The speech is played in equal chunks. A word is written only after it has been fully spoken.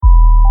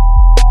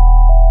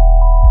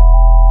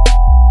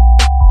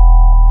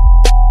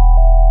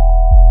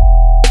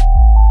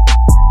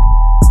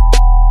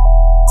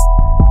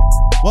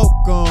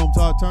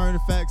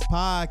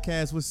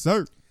Podcast with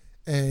Sir.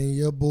 And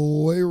your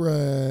boy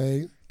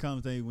Ray.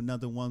 Comes to you with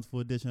another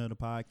wonderful edition of the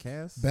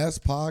podcast.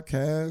 Best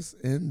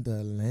podcast in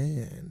the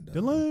land.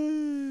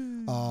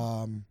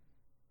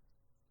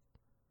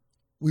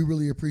 We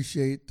really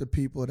appreciate the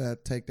people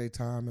that take their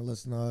time and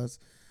listen to us.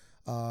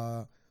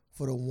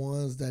 For the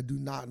ones that do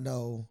not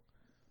know,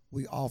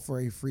 we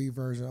offer a free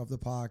version of the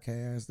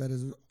podcast. That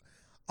is,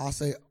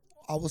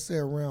 I would say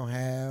around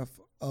half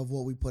of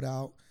what we put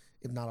out,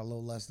 if not a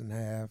little less than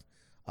half.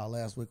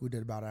 Last week we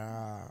did about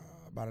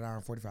an hour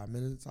and 45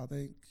 minutes, I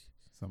think.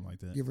 Something like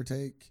that. Give or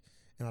take.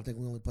 And I think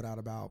we only put out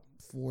about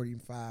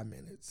 45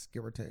 minutes,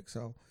 give or take.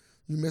 So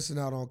you're missing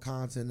out on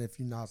content if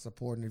you're not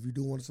supporting. If you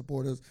do want to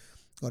support us,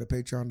 go to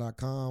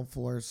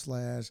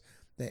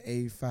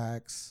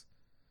patreon.com/the-AFACS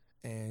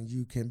and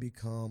you can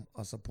become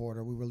a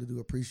supporter. We really do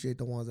appreciate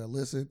the ones that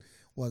listen,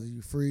 whether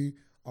you free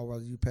or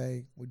whether you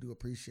pay. We do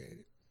appreciate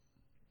it.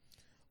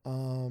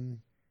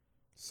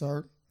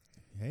 Sir.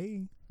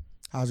 Hey.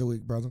 How's your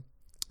week, brother?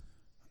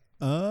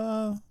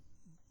 How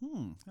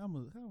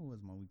was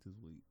my week this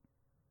week?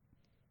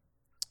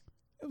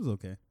 It was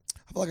okay. I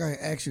feel like I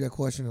asked you that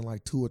question in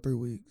like 2 or 3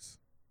 weeks.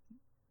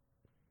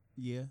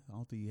 Yeah, I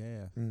don't think you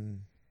have.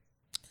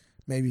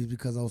 Maybe it's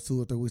because those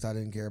 2 or 3 weeks I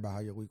didn't care about how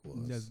your week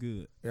was. That's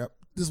good. Yep.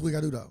 This week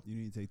I do though. You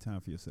need to take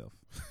time for yourself.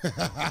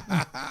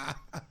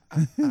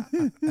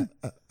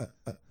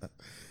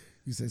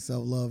 You say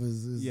self-love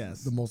is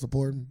yes. the most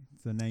important?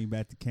 So now you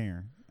back to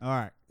Karen. All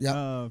right.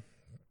 Yeah.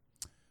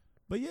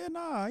 But yeah,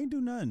 I ain't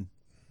do nothing.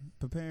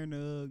 Preparing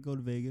to go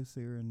to Vegas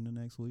here in the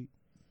next week.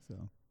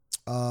 So.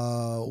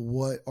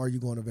 What are you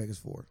going to Vegas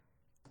for?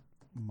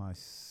 My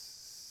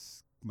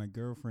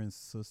girlfriend's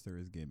sister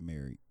is getting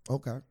married.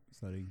 Okay.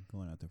 So they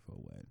going out there for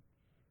a wedding.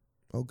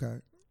 Okay.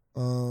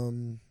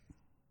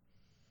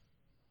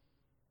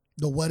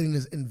 The wedding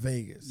is in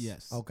Vegas.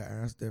 Yes. Okay,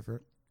 that's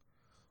different.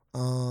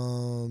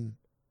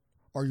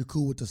 Are you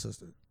cool with the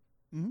sister?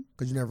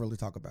 Because you never really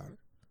talk about it.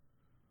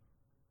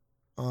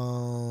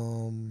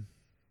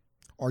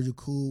 Are you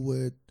cool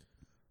with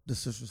the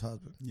sister's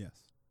husband? Yes.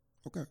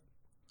 Okay.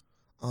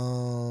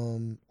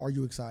 Are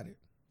you excited?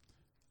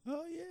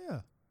 Oh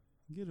yeah.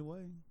 Get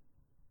away.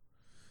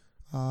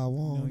 I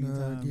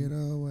wanna get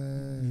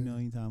away. You know,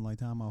 anytime like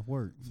time off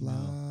work. Fly.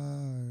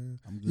 I'm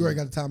good. You already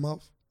got the time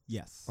off?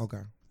 Yes.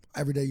 Okay.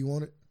 Every day you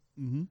want it?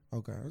 Mm-hmm.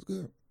 Okay, that's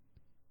good.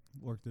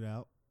 Worked it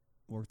out.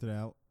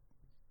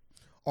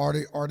 Are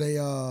they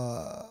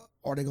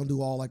gonna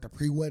do all like the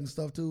pre-wedding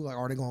stuff too? Like,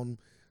 are they gonna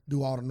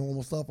do all the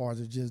normal stuff, or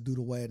is it just do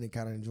the wedding and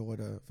kind of enjoy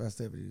the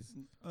festivities?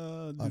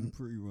 Do the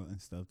pre-run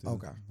stuff too.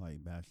 Okay.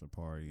 Like bachelor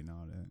party and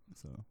all that.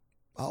 So.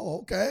 Oh,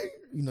 okay.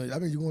 You know, I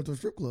mean, you're going to a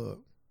strip club.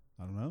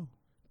 I don't know.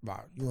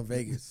 Wow, you in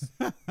Vegas?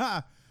 Like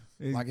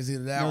it's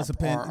either that it's a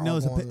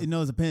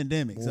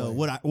pandemic. Boy. So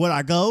would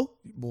I go?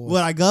 Boy.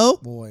 Would I go?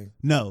 Boy,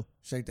 no.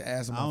 Shake the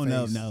ass in my I don't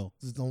face. know. No.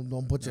 Just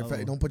don't put your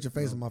face. Don't put your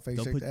face in my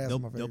face. Shake the ass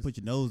in my face. Don't put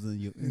your nose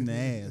in the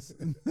ass.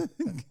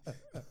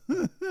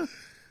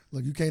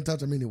 Look, you can't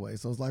touch them anyway.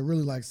 So it's like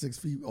really like 6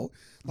 feet. Oh,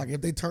 like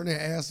if they turn their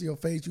ass to your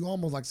face, you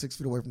almost like 6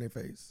 feet away from their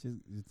face.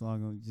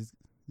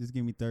 Just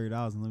give me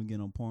 $30 and let me get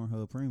on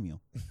Pornhub Premium.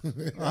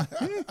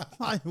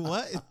 Like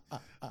what?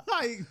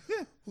 Like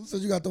who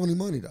said you got to throw any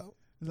money though?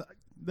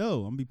 No,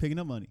 I'm gonna be picking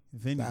up money.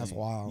 If anything. That's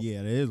wild.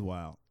 Yeah, that is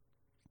wild.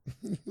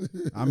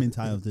 I'm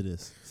entitled to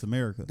this. It's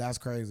America. That's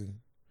crazy.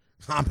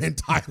 I'm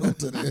entitled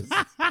to this.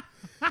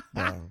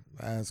 Bro,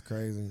 that's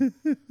crazy.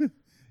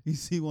 You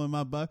see one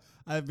of my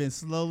I've been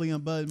slowly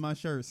unbuttoning my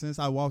shirt since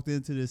I walked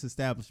into this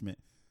establishment.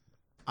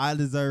 I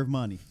deserve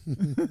money.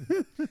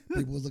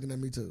 People was looking at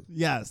me too.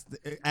 Yes,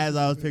 as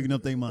I was picking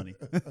up their money.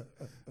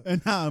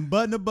 And now I'm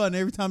button to button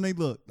every time they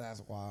look.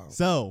 That's wild.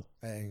 So,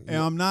 hey, and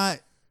I'm not.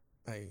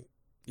 Hey,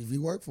 if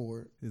you work for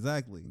it.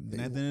 Exactly.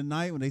 And at the end of the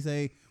night, when they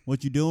say,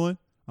 what you doing?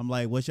 I'm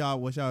like, what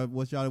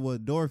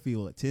door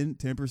feel at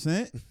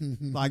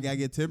 10%? Like I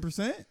get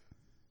 10%?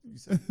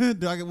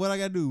 What I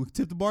gotta do?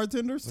 Tip the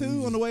bartenders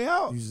too on the way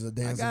out? You just a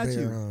dancing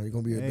bear, huh? You're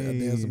gonna be a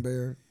dancing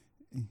bear?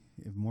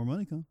 If more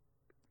money come.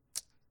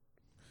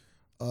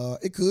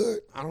 It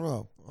could. I don't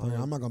know.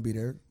 I'm not gonna be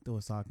there. Throw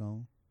a sock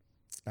on.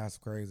 That's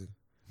crazy.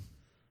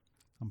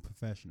 I'm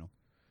professional.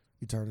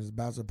 You turn this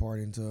bachelor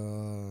party into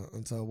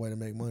a way to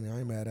make money. I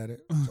ain't mad at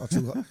it. A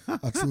true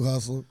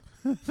hustle.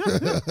 I'm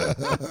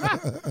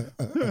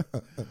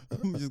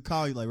just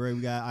call you like, Ray,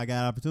 I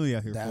got opportunity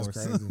out here That's for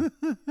us. crazy.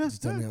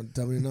 Just tell me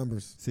the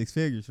numbers. 6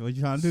 figures. What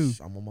you trying to do?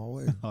 I'm on my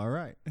way. All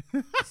right.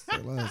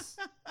 Say less.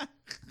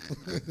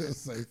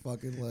 Say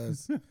fucking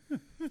less.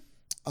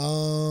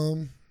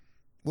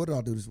 What did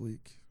I do this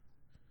week?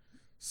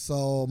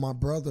 So my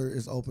brother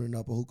is opening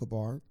up a hookah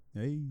bar.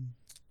 Hey.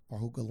 Or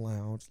hookah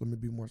lounge. Let me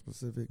be more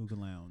specific. Hookah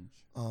lounge.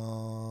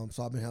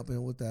 So I've been helping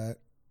him with that.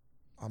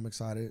 I'm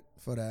excited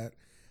for that.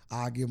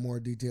 I'll give more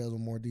details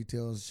when more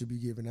details should be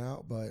given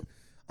out, but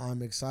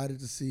I'm excited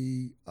to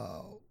see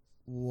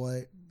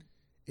what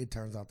it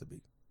turns out to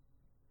be.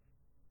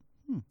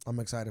 I'm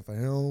excited for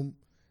him,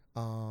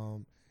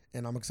 and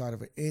I'm excited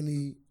for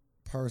any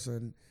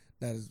person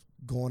that is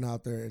going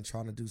out there and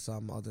trying to do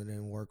something other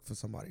than work for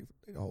somebody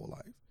their whole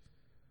life.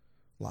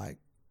 Like,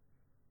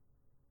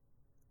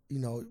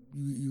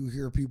 you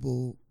hear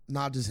people,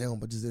 not just him,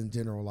 but just in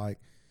general, like,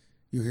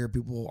 you hear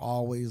people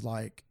always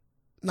like,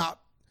 you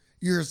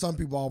hear some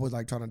people always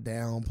like trying to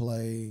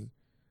downplay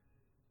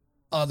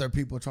other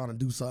people trying to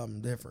do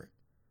something different.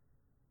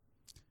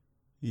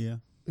 Yeah.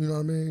 You know what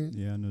I mean?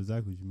 Yeah, I know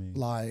exactly what you mean.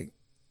 Like,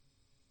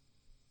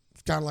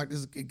 it's kind of like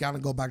this. It kind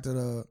of go back to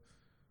the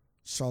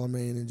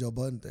Charlamagne and Joe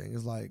Budden thing.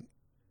 It's like,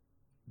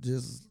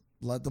 just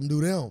let them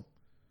do them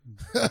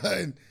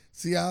and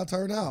see how it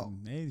turn out.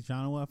 Hey,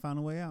 trying to find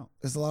a way out.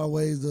 It's a lot of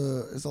ways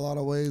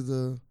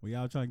to. We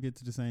all trying to get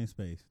to the same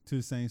space, to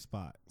the same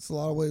spot. It's a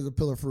lot of ways to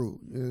peel a fruit.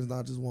 It's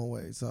not just one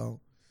way. So,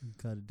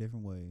 cut it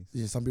different ways.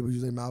 Yeah, some people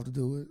use their mouth to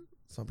do it.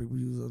 Some people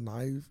use a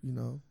knife.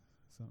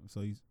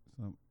 So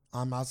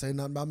I'm not saying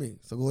nothing about me.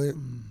 So go ahead.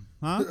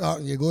 Huh?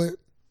 Yeah, go ahead.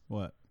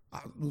 What?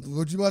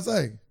 What you about to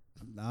say?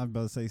 I was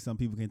about to say some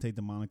people can take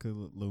the Monica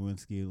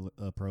Lewinsky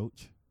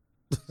approach.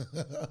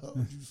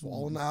 You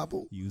swallowing the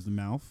apple? Use the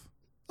mouth.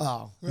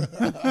 Oh.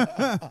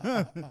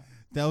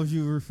 That was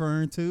you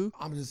referring to?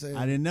 I'm just saying.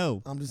 I didn't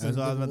know. I'm just saying.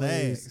 That's what I was about to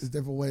ask. It's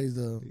different ways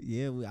to.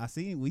 Yeah, we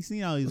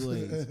seen all these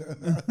ways.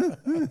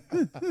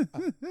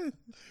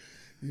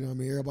 You know what I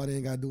mean? Everybody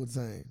ain't got to do it the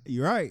same.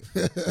 You're right.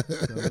 So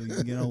you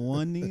can get on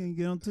one knee and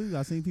get on two.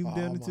 I seen people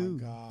doing it too.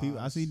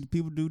 I see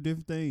people do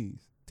different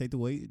things. Take the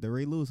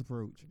Ray Lewis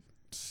approach.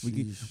 We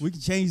can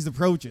change the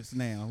approaches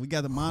now. We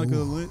got the Monica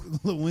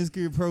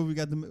Lewinsky approach. We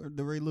got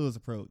the Ray Lewis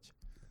approach.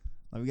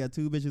 Like we got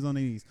two bitches on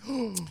their knees.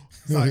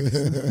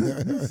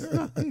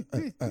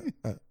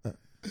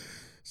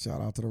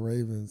 Shout out to the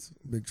Ravens.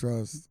 Big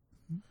trust.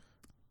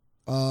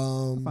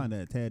 I find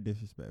that a tad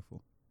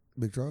disrespectful.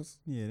 Big trust?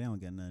 Yeah, they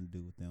don't got nothing to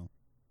do with them.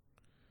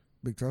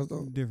 Big trust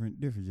though? Different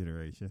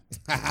generation.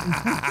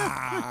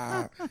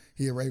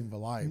 He a Raven for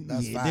life.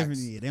 That's facts. Different.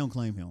 Yeah, they don't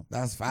claim him.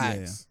 That's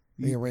facts.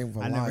 Yeah. He a Raven for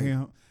life. Never hear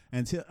him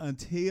until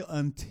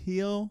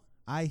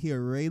I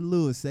hear Ray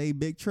Lewis say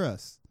Big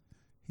Trust.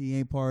 He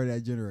ain't part of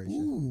that generation.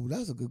 Ooh,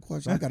 that's a good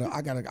question. I gotta.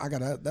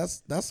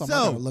 That's something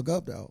I gotta look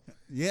up though.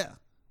 Yeah.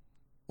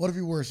 What if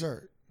he wore a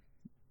shirt?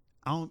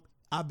 I'd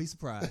be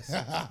surprised.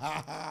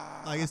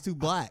 Like it's too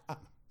black.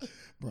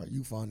 Bro,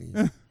 you funny.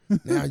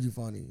 Now you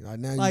funny.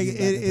 Now like you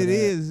it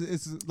is.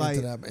 It's like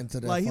into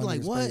that like he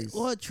like what space.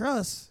 what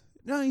trust?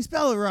 No, he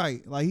spell it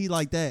right. Like he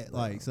like that.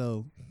 Like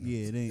so.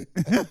 Yeah, it ain't.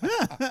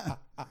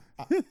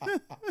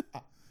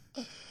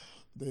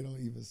 They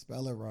don't even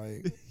spell it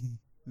right.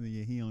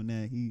 Yeah, he on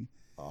that.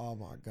 Oh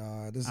my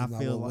God, this is not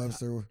what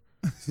Webster.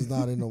 This is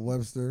not in the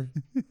Webster.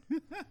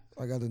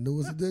 I got the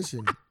newest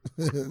edition.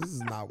 It's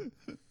not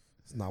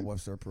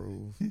Webster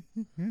approved.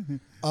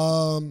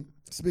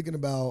 Speaking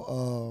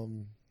about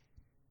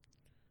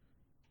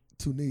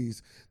two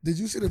knees, did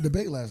you see the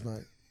debate last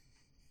night?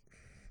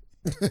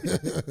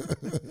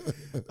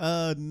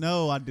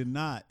 No, I did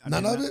not.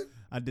 None of it?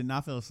 I did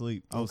not fall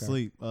asleep. I was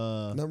asleep.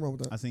 Nothing wrong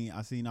with that. I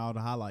seen all the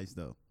highlights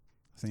though.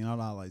 I seen all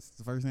the highlights.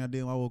 The first thing I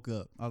did when I woke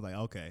up, I was like,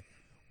 okay,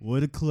 what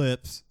are the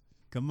clips?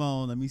 Come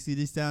on, let me see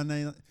this down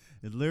there.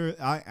 It's literally,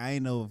 I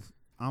ain't know.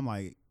 I'm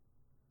like,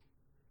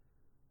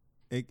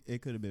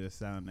 it could have been a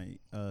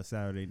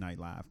Saturday Night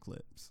Live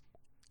clips,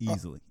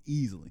 easily,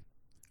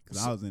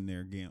 because I was in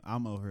there again.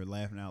 I'm over here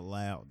laughing out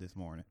loud this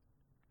morning.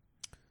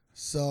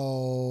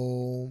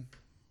 So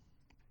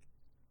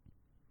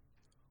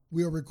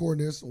we are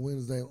recording this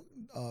Wednesday,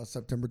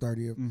 September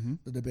 30th. Mm-hmm.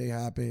 The debate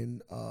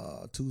happened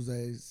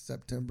Tuesday,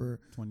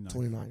 September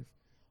 29th.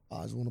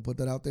 I just want to put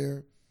that out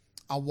there.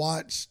 I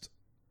watched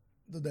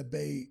the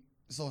debate.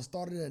 So it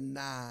started at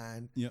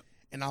 9. Yep.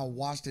 And I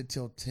watched it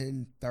till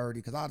 10:30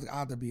 because I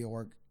had to be at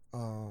work.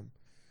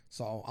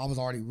 So I was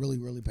already really,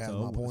 really past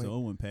my point. So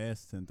it went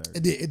past 10:30.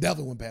 It did. It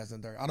definitely went past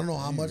 10:30. I don't know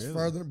how much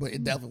further, but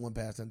it definitely went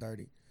past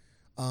 10:30.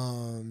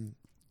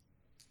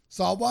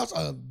 So I watched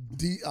I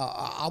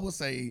would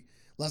say,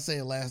 let's say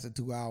it lasted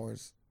 2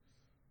 hours.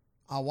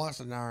 I watched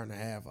an hour and a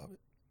half of it.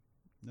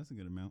 That's a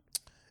good amount.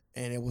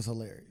 And it was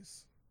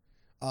hilarious.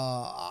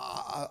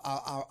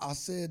 I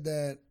said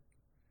that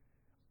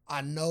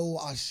I know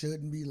I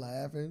shouldn't be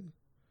laughing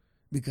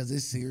because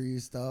it's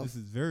serious stuff. This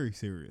is very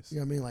serious. You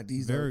know what I mean? Like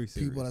these very are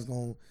serious. people that's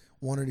going,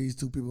 one of these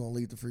two people going to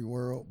lead the free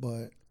world,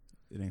 but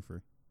it ain't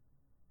free.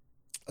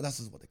 That's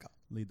just what they call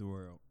it. Lead the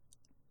world.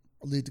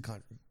 Lead the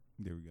country.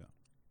 There we go.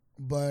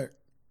 But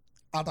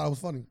I thought it was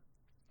funny.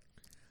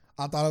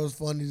 I thought it was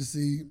funny to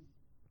see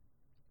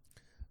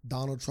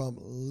Donald Trump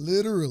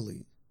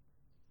literally,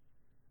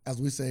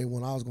 as we say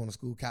when I was going to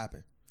school,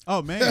 capping.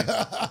 Oh, man.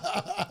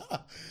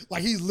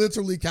 Like he's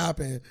literally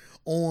capping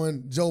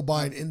on Joe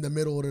Biden in the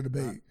middle of the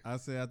debate. I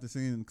said after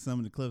seeing some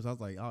of the clips, I was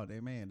like, oh, they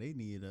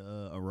need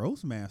a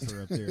roast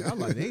master up there. I was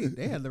like,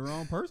 they had the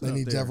wrong person They up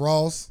need there. Jeff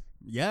Ross.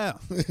 Yeah.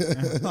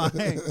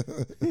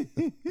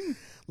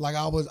 Like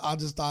I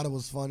just thought it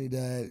was funny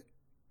that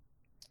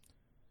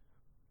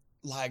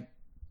like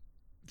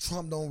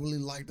Trump don't really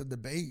like the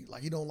debate.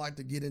 Like he don't like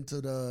to get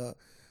into the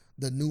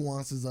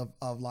nuances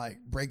of like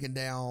breaking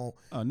down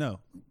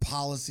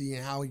policy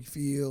and how he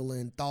feel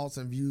and thoughts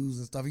and views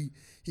and stuff.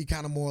 He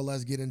kind of more or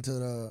less get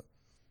into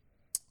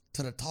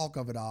to the talk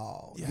of it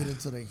all, Yeah. get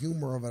into the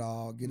humor of it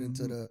all, get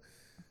into the,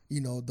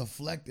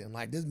 deflecting.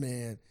 Like this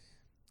man,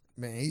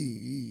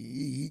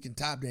 he can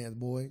top dance,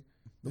 boy.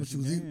 Them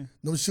shoes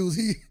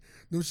he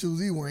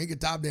wearing, he can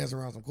top dance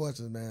around some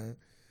questions, man.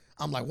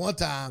 I'm like, one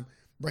time,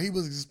 bro, he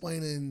was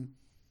explaining,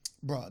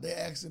 bro, they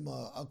asked him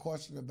a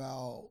question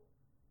about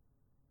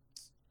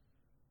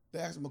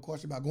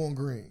going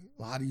green.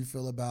 Well, how do you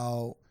feel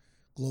about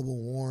global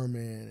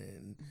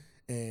warming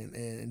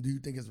and do you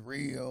think it's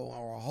real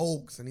or a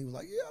hoax? And he was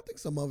like, yeah, I think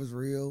some of it's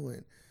real.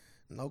 And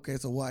okay,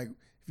 so like,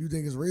 if you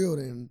think it's real,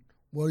 then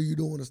what are you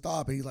doing to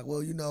stop it? He's like,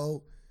 well,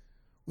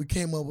 we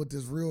came up with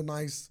this real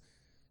nice.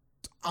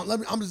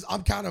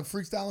 I'm kind of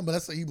freestyling, but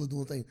that's what he was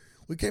doing thing.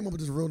 We came up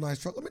with this real nice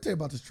truck. Let me tell you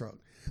about this truck.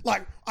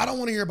 Like, I don't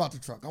want to hear about the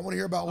truck. I want to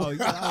hear about what.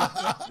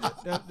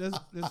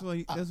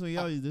 That's what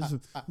y'all use. This is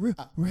real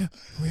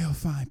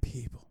fine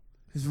people.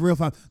 It's real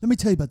fine. Let me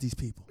tell you about these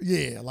people.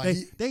 Yeah, like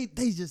they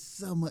just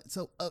so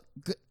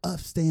good,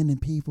 upstanding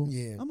people.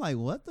 Yeah. I'm like,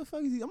 what the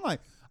fuck is he? I'm like,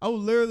 I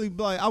would literally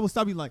be like, I would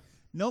stop you like,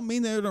 no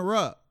mean to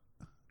interrupt.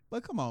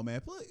 But come on,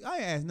 man. I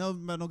ain't asked no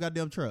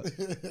goddamn truck.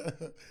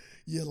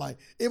 Yeah, like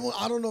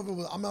I don't know if it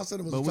was. I'm not saying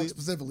it was a truck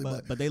specifically,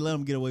 but they let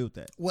him get away with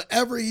that.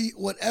 Whatever he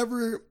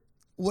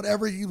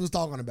was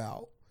talking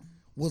about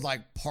was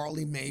like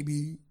partly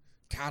maybe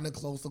kind of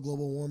close to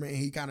global warming, and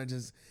he kind of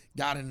just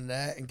got into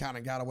that and kind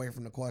of got away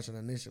from the question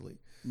initially.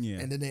 Yeah,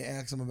 and then they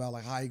asked him about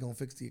like how he gonna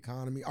fix the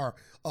economy or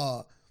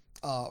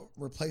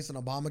replacing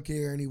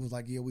Obamacare, and he was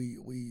like, yeah, we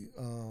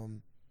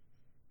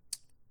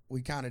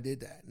kind of did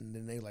that, and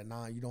then they like,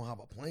 nah, you don't have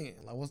a plan.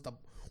 Like,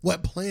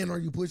 what plan are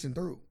you pushing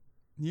through?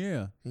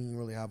 Yeah, he didn't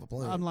really have a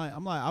plan. I'm like,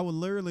 I would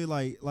literally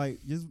I'm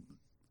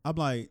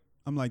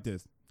like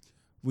this.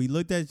 We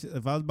looked at,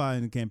 if I was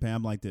buying the campaign,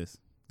 I'm like this.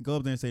 Go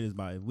up there and say this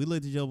by it. We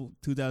looked at your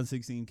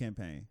 2016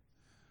 campaign.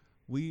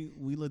 We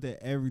looked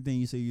at everything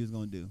you said you was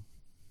gonna do.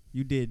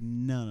 You did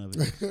none of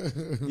it.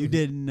 You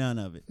did none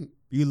of it.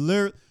 You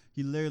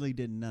literally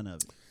did none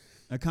of it.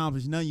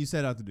 Accomplished none you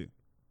set out to do.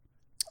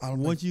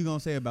 What you gonna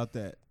say about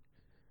that?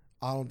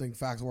 I don't think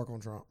facts work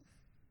on Trump.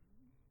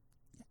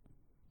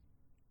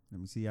 Let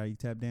me see how you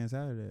tap dance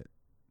out of that.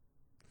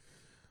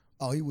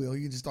 Oh, he will.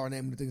 He can just start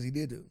naming the things he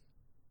did do.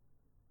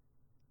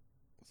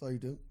 That's all you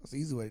do. That's the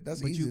easy way.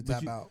 That's easy to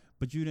tap out.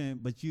 But none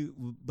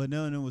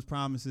of them was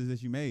promises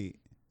that you made.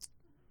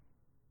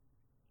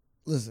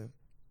 Listen,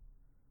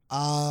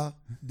 I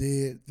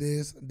did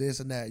this,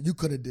 and that. You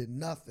could have did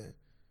nothing.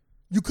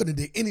 You couldn't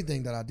have did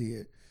anything that I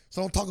did.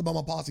 So don't talk about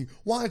my policy.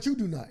 Why didn't you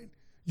do nothing?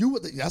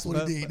 That's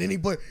what he did. Then he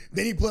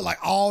put like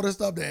all the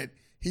stuff that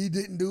he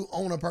didn't do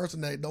on a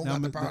person that don't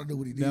got the power to do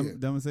what he did. I'm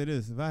gonna say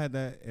this: if I had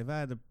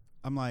to,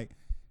 I'm like,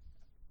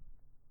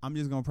 I'm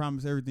just gonna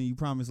promise everything you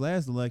promised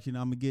last election.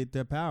 I'm gonna get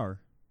that power.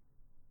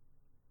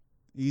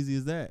 Easy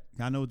as that.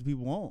 I know what the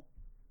people want,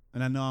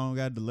 and I know I don't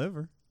gotta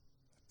deliver.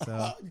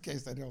 So you can't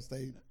stay there on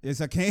stage. Yes,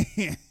 I can.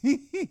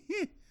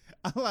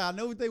 I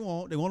know what they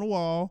want. They want a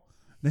wall.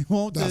 They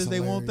want this.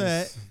 They want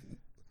that.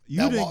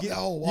 That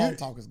whole wall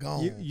talk is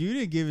gone. You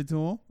didn't give it to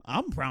them.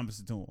 I'm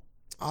promising to them.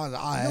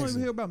 I don't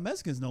even hear about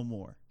Mexicans no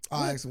more.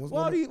 I asked him,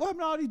 what happened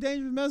to all these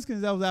dangerous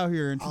Mexicans that was out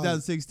here in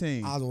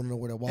 2016? I don't know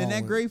where that wall in that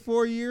went. great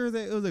 4 years,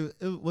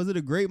 was it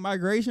a great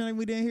migration that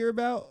we didn't hear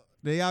about?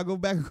 Did y'all go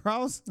back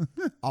across?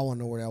 I want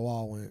to know where that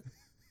wall went.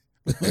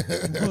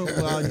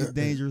 Well, all these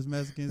dangerous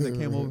Mexicans that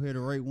came over here to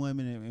rape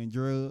women and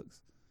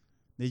drugs,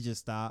 they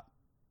just stopped.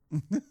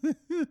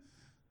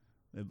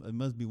 It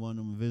must be one of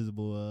them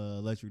invisible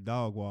electric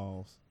dog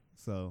walls.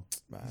 So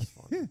that's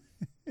funny.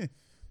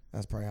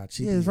 That's probably how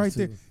cheap. Yeah, it's right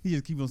there. He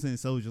just keep on sending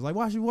soldiers like,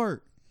 "Watch your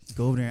work.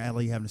 Go over there and act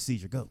like you having a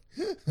seizure. Go."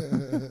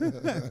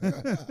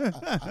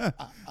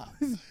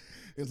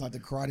 It's like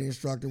the karate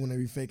instructor when they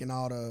be faking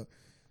all the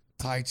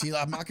Tai Chi.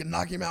 Like, I can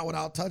knock him out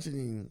without touching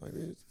him. Like,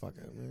 fuck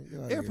it,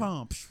 man. Air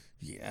pump.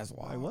 Yeah, that's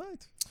why. Like,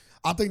 what?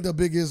 I think the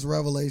biggest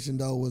revelation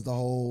though was the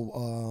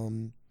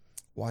whole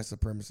white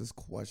supremacist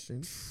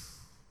question.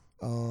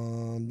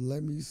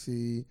 Let me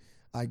see.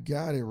 I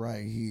got it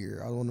right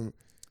here. I want to,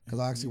 because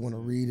I actually want to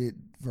read it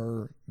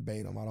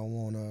verbatim. I don't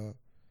want to.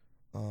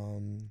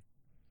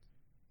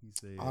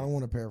 I don't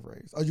want to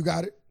paraphrase. Oh, you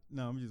got it?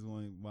 No, I'm just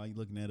wondering while you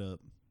looking that up.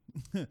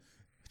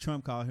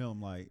 Trump called him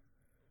like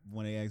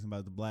when they asked him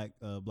about the black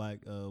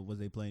what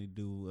they planning to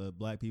do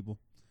black people.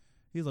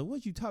 He's like,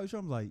 "What you talking?"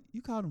 Trump's like,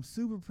 "You called them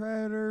super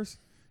predators.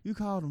 You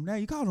called them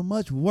that. You called them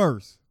much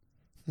worse."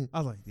 I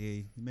was like,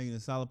 "Yeah, you're making a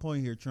solid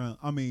point here, Trump.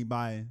 I mean,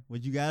 Biden.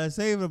 What you gotta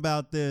say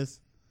about this?"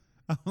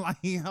 I'm like,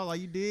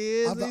 you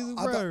did. I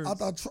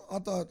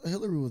thought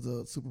Hillary was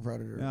a super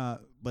predator.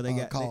 But they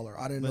got caller.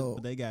 I didn't know.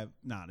 But they got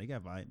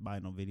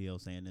Biden on video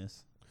saying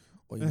this.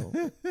 Well,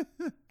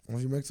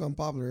 once you make something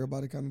popular,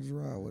 everybody kind of just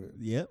ride with it.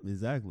 Yep,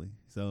 exactly.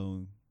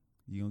 So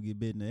you're gonna get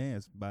bit in the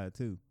ass by it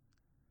too.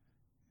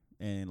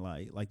 And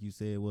like you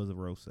said, it was a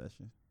roast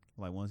session.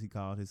 Like once he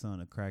called his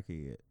son a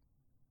crackhead.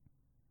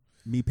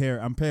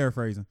 I'm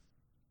paraphrasing.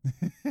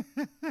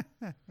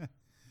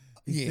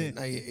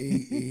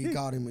 He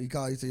called him. He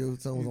said your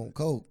son was on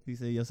coke. He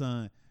said your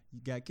son,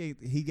 got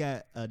kicked. He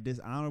got a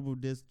dishonorable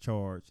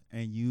discharge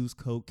and used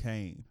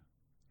cocaine.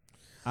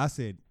 I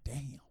said,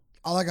 damn.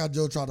 I like how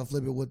Joe tried to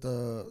flip it with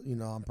the,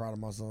 I'm proud of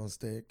my son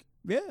stick.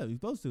 Yeah, he's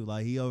supposed to.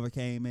 Like, he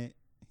overcame it.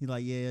 He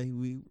like, yeah,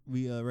 we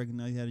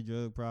recognize he had a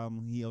drug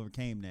problem. He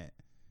overcame that.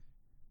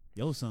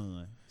 Your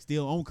son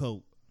still on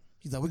coke.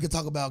 He's like, we can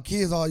talk about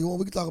kids all you want.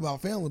 We can talk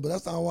about family, but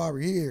that's not why we're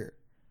here.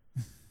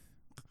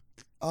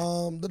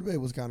 The debate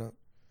was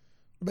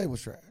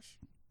trash.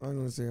 I ain't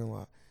gonna say a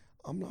lot.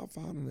 I'm not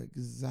finding the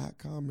exact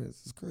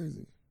comments. It's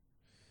crazy.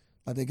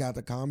 Like, they got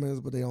the comments,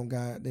 but they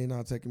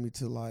not taking me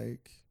to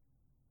like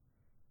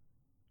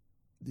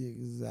the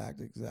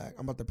exact.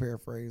 I'm about to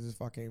paraphrase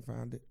if I can't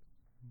find it.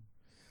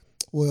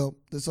 Well,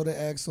 so they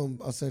asked him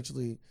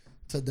essentially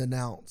to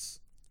denounce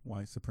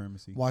white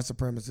supremacy, white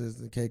supremacists,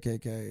 and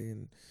KKK,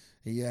 and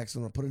he asked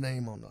him to put a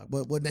name on it.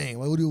 Like, what name?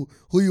 Who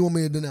you want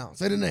me to denounce?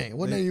 Say the name.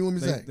 What name you want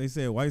me to say? They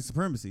said white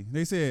supremacy.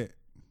 They said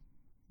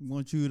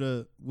want you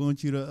to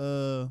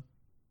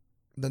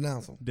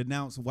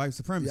denounce white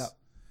supremacy. Yep.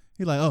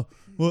 He like, oh,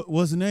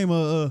 what's the name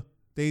of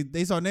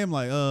they start name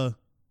like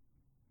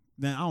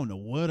then I don't know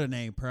where the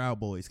name Proud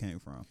Boys came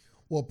from.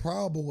 Well,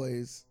 Proud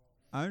Boys,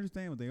 I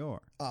understand what they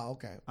are. Oh,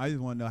 okay. I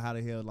just want to know how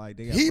the hell like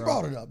they got. He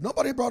brought it up.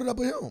 Nobody brought it up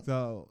with him.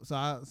 So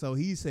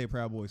he said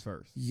Proud Boys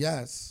first.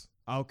 Yes.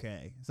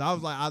 Okay. So I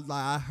was like,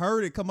 I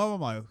heard it come up. I'm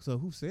like, so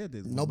who said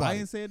this? Nobody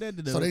Biden said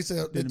that. So they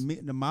said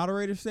did the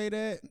moderator say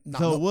that?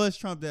 So it was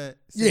Trump that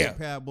said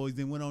Proud Boys,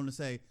 then went on to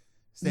say.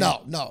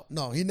 No.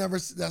 He never.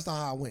 That's not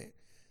how it went.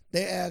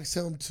 They asked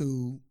him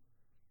to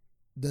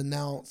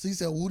denounce. He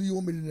said, "Who do you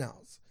want me to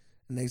denounce?"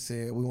 And they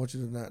said, "We want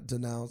you to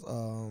denounce. We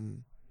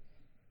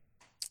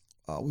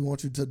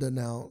want you to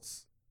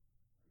denounce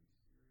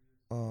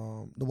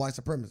the white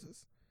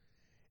supremacists."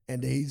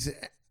 And then he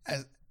said,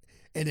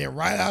 and then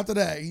right after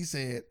that, he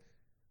said,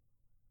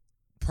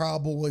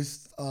 "Proud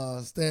Boys,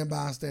 stand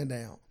by and stand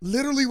down."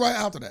 Literally right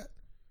after that.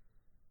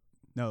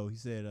 No, he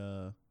said,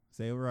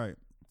 "Say it right."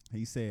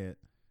 He said,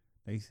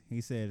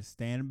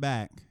 "Stand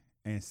back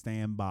and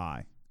stand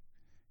by."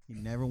 He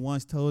never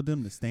once told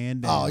them to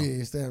stand down. Oh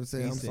yeah, stand. I'm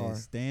sorry.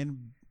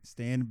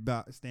 Stand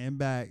back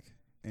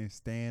and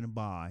stand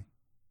by.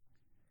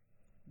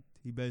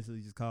 He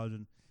basically just called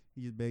him.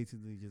 He just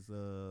basically just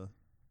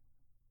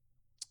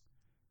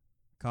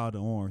called the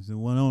orange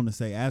and went on to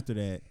say after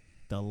that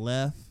the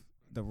left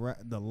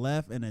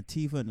and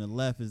Antifa and the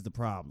left is the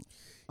problem.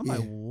 I'm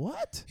like,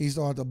 what? He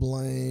started to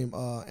blame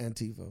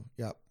Antifa.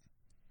 Yep.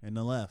 And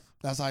the left.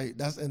 That's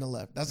in the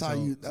left. That's how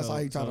you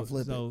try to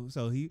flip it.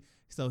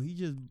 So he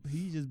just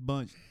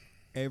bunched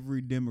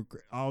every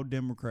Democrat, all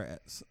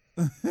Democrats.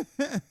 I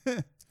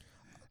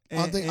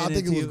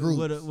think it was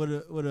groups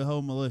with a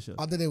whole militia.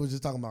 I think they was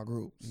just talking about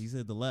groups. He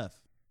said the left.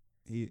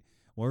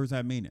 What was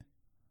that meaning?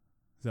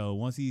 So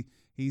once he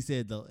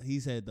said the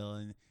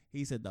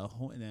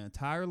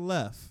entire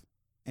left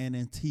and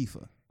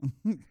Antifa.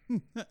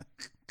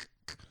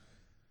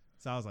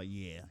 So I was like,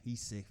 yeah, he's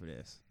sick for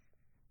this.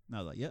 And I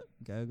was like, yep,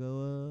 gotta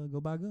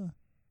go buy a gun.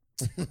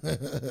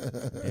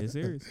 It's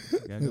serious.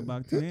 Gotta go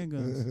buy 2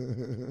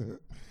 handguns.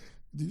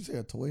 Did you say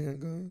a toy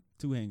handgun?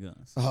 2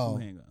 handguns. Oh.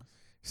 2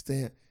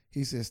 handguns.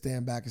 He said,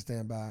 stand back and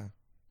stand by.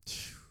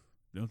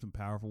 Them some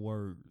powerful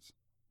words.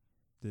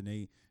 Then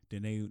the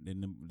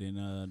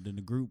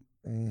group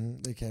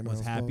they came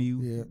was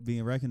happy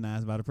being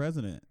recognized by the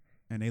president.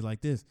 And they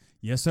like this.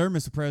 Yes, sir,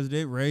 Mr.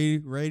 President.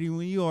 Ready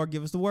when you are.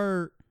 Give us the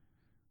word.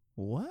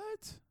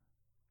 What?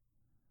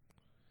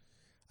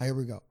 Here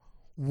we go.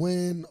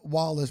 When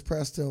Wallace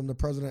pressed him, the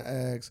president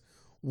asked,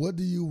 "What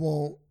do you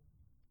want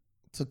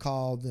to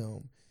call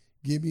them?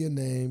 Give me a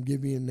name.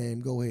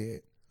 Go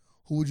ahead.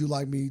 Who would you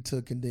like me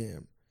to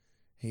condemn?"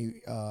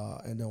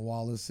 And then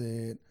Wallace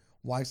said,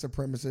 "White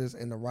supremacists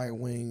and the right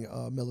wing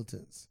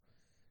militants."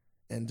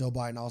 And Joe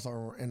Biden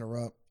also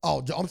interrupt.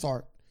 Oh, I'm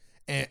sorry.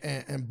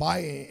 And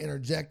Biden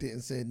interjected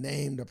and said,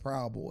 "Name the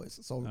Proud Boys."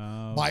 So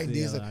Biden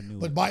did say,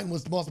 but Biden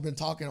must have been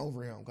talking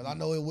over him because I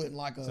know it wasn't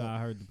like a. So I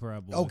heard the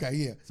Proud Boys. Okay,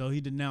 yeah. So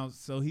he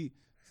denounced. So he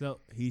still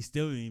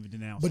didn't even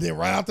denounce. But then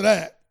right after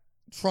that,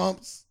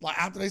 Trump's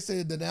after they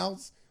said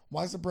denounce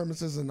white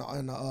supremacists and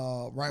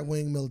right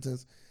wing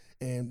militants,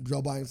 and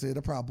Joe Biden said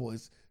the Proud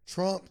Boys.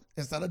 Trump,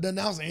 instead of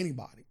denouncing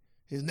anybody,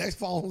 his next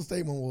following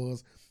statement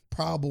was,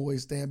 "Proud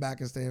Boys, stand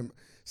back and stand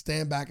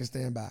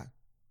by."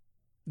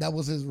 That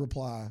was his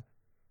reply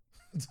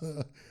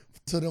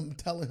to them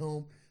telling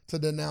him to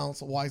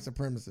denounce white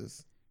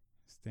supremacists.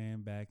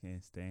 Stand back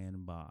and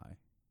stand by.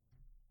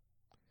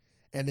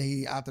 And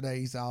then after that,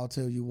 he said, "I'll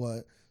tell you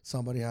what,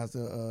 somebody has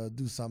to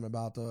do something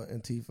about the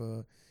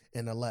Antifa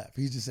and the left."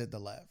 He just said the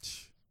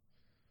left.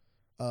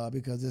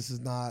 Because this is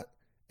not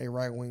a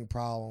right-wing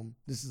problem.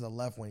 This is a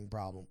left-wing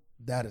problem.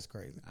 That is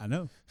crazy. I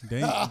know.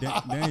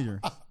 Danger.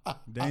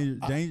 Very,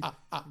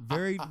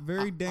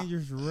 very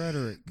dangerous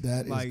rhetoric.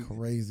 That is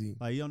crazy.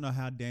 Like, you don't know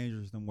how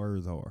dangerous them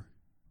words are.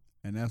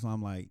 And that's why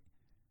I'm like,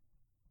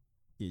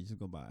 yeah, just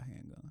go buy a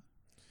handgun.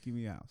 Keep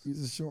me house.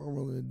 He's a short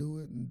willing to do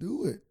it and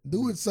do it.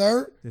 Do it,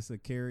 sir. This a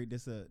carry. You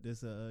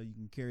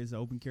can carry. It's an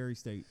open carry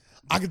state.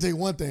 I can tell you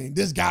one thing.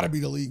 This got to be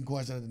the leading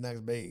question at the next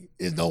debate.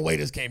 There's no way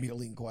this can't be the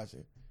leading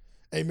question.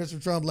 Hey, Mr.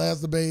 Trump,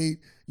 last debate,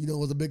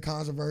 was a big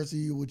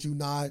controversy with you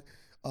not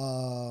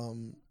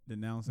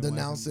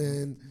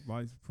denouncing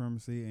white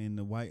supremacy, and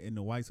the white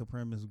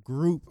supremacist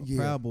group of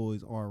Proud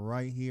Boys are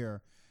right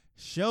here.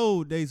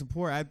 Showed they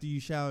support after you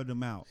shouted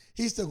them out.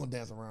 He's still gonna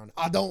dance around it.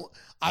 I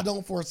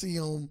don't foresee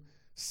him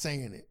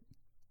saying it.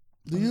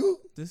 Do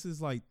you? This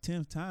is like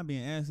 10th time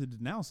being asked to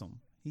denounce him.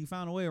 He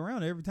found a way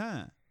around it every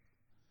time.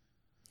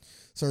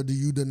 Sir, do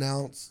you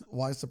denounce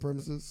white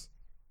supremacists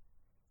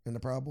and the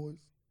Proud Boys?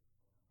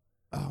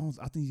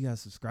 I think you gotta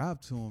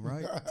subscribe to him,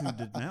 right?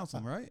 To denounce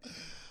him, right?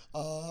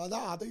 No,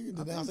 I think you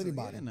can denounce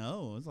anybody.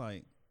 No, it's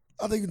like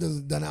I think you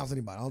can denounce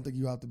anybody. I don't think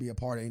you have to be a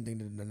part of anything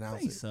to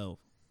denounce it.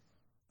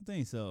 I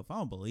think so. If I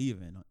don't believe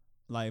in it,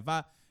 like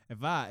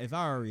if I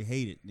already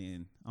hate it,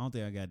 then I don't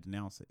think I gotta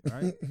denounce it,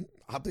 right?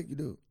 I think you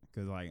do.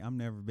 Cause like I've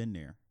never been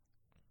there.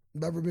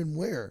 Never been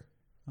where?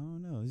 I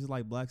don't know. It's just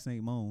like Black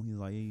Snake Moan. He's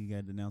like, yeah, you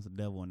gotta denounce the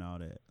devil and all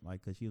that,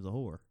 like, cause she was a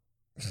whore.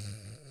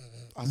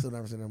 I still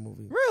never seen that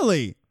movie.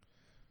 Really?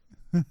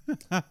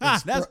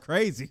 That's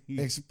crazy.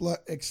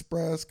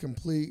 Express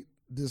complete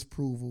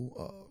disapproval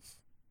of,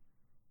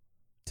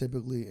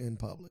 typically in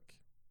public.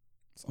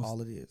 That's all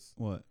it is.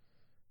 What?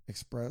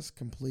 Express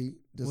complete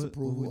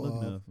disapproval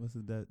of. What's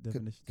the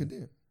definition?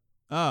 Condemn.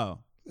 Oh,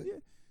 yeah.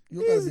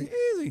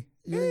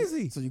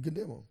 Easy. So you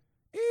condemn them.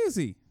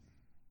 Easy.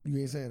 You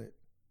ain't saying it.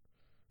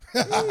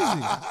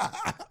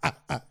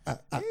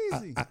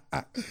 Easy.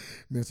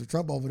 Mr.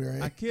 Trump over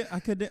there. I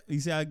could.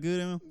 You see how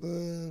good I am?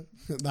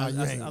 Nah,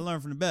 you ain't. I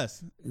learned from the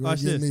best. You Watch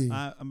this. me.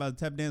 I'm about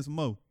to tap dance some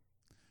more.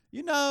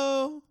 It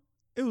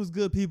was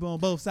good people on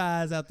both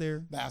sides out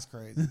there. That's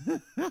crazy.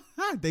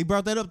 They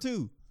brought that up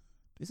too.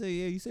 They say,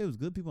 yeah, you say it was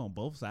good people on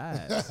both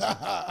sides.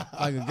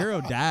 Like a girl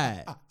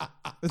died.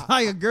 It's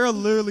like a girl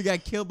literally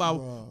got killed by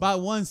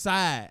one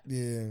side.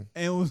 Yeah.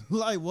 And it was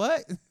like,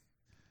 what?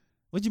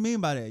 What you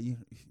mean by that? You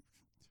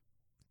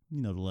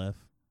know the left.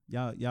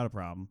 Y'all the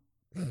problem.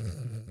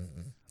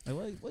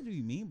 Like what do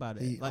you mean by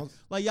that? You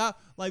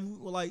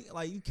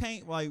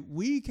can't, like,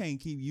 we can't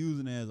keep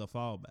using it as a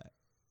fallback.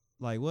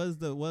 Like what's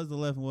the left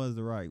and what's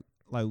the right?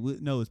 Like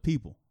no, it's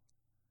people.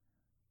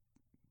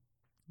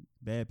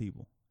 Bad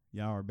people.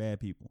 Y'all are bad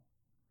people.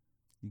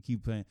 You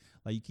keep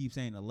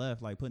saying the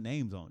left, like put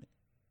names on it.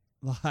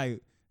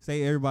 Like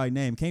say everybody's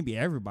name. Can't be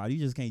everybody.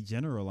 You just can't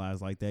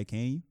generalize like that, can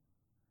you?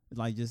 It's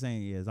like just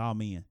saying, yeah, it's all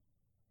men.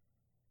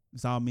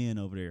 It's all men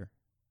over there.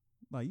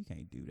 Like you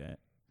can't do that.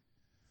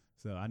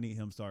 So I need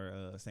him to start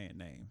saying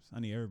names. I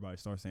need everybody to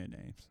start saying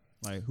names.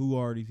 Like who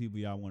are these people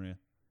y'all want to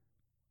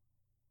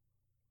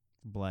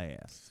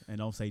blast? And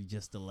don't say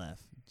just the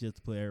left. Just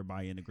to put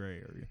everybody in the gray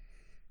area.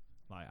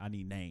 Like I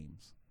need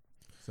names.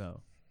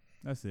 So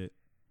that's it.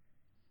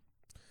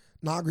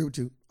 No, I agree with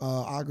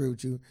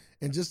you.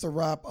 And just to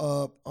wrap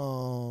up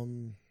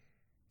the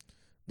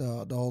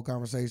whole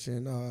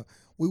conversation,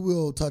 we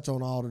will touch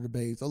on all the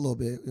debates a little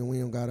bit, and we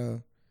don't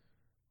gotta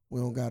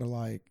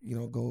like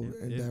go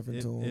in depth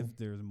into them. If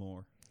there's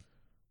more.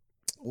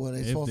 Well,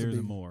 they're supposed to be. If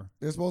there's more.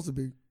 They're supposed to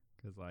be.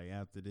 Because like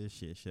after this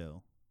shit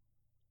show,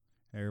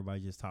 everybody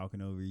just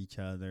talking over each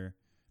other.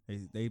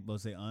 They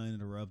supposed to say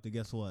uninterrupted.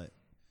 Guess what?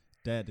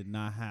 That did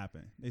not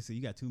happen. They said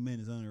you got 2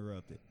 minutes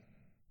uninterrupted.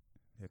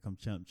 Here come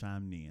Chump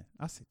chiming in.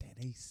 I said, damn,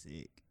 they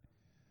sick.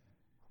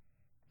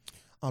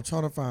 I'm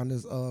trying to find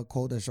this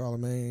quote that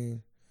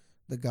Charlamagne,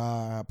 the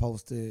guy,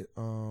 posted.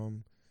 For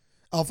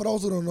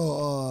those who don't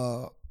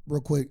know,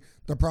 real quick,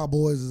 the Proud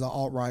Boys is an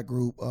alt-right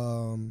group.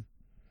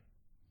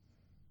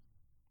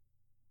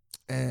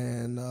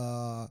 And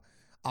I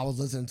was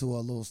listening to a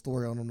little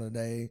story on them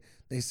today.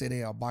 They say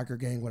they are a biker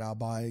gang without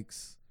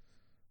bikes.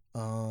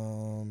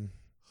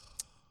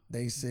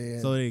 They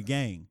said so. They a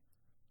gang.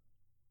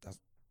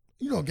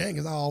 Gang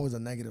is not always a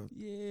negative.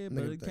 Yeah,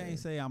 but you can't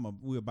say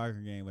we're a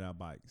biker gang without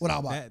bikes.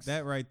 Without bikes.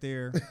 That right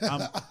there,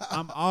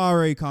 I'm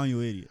already calling you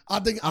an idiot.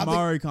 I'm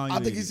already calling you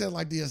an idiot. I think he said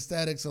like the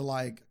aesthetics of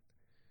like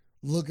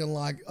looking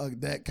like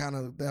that kind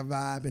of that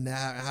vibe and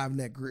having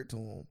that grit to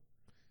them.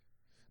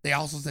 They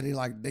also said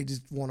they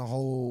just want to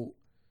hold.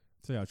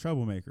 So y'all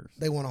troublemakers.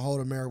 They want to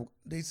hold America.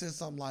 They said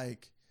something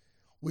like,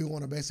 we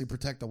want to basically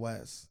protect the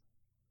West.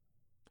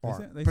 Or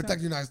protect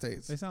the United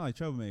States. They sound like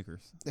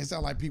troublemakers. They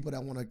sound like people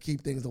that want to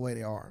keep things the way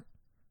they are.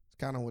 It's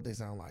kind of what they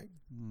sound like.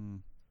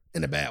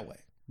 In a bad way.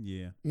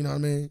 Yeah. You know what I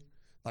mean?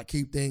 Like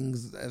keep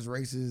things as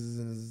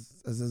racist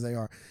as they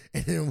are.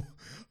 And then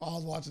I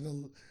was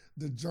watching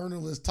the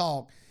journalist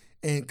talk,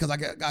 and because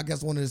I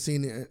guess one of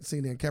the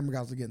senior camera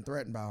guys was getting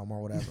threatened by him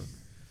or whatever.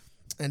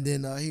 And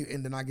then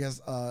I guess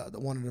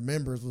one of the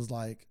members was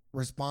like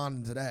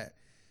responding to that.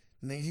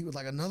 And then he was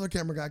like, another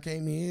camera guy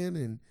came in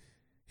and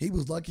he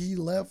was lucky he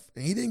left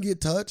and he didn't get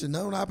touched and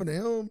nothing happened to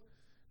him.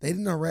 They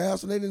didn't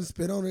harass him. They didn't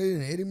spit on it. They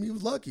didn't hit him. He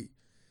was lucky.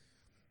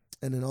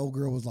 And then old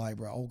girl was like,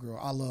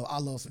 I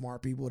love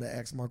smart people that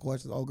ask smart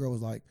questions. Old girl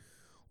was like,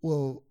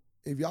 well,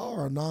 if y'all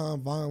are a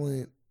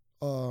nonviolent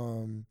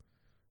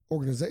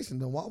organization,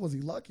 then why was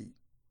he lucky?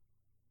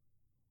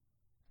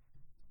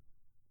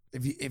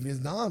 If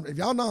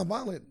y'all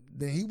non-violent,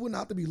 then he wouldn't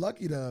have to be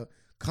lucky to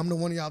come to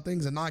one of y'all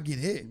things and not get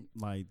hit.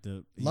 Like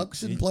luck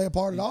shouldn't play a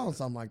part at all in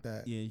something like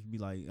that. Yeah, you should be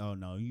like, oh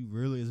no,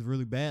 it's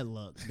really bad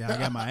luck that I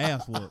got my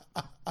ass whooped.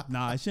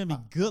 Nah, it shouldn't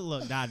be good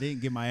luck that I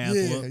didn't get my ass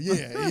whooped. Yeah.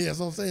 That's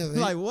what I'm saying.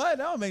 Like what?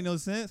 That don't make no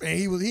sense. And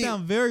he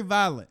sound very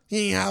violent.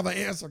 He didn't have an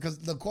answer because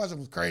the question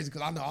was crazy.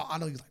 Because I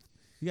know he's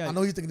like, I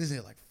know he's thinking this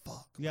is like,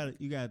 fuck.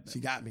 You got. She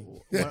got me.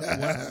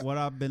 What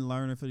I've been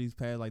learning for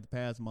the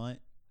past month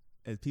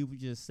is people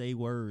just say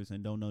words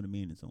and don't know the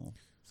meaning to them.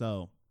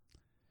 So.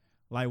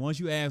 Like, once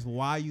you ask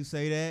why you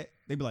say that,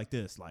 they be like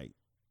this. Like,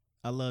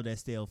 I love that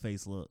stale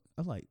face look.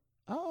 I'm like,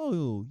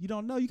 oh, you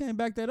don't know? You can't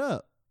back that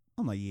up.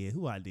 I'm like, yeah,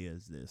 who idea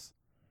is this?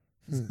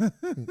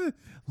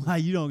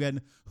 Like, you don't got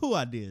who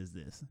idea is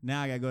this?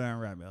 Now I got to go down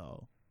a rabbit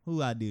hole.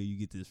 Who idea you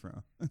get this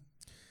from?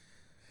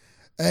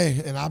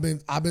 Hey, and I've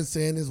been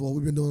saying this. Well,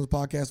 we've been doing this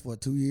podcast for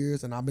 2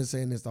 years, and I've been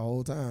saying this the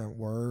whole time.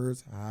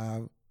 Words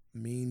have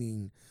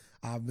meaning.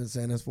 I've been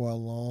saying this for a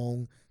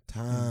long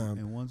time.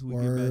 And once we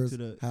get back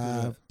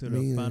to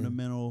the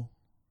fundamental,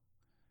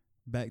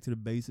 back to the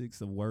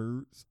basics of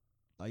words,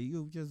 like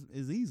you just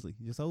is easily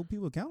just hold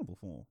people accountable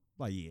for them.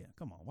 Like, yeah,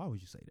 come on, why would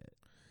you say that?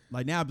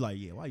 Like now, I'd be like,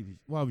 yeah,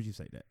 why would you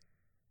say that?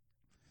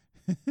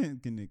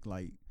 Can it,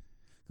 like,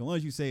 cause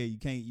once you say it,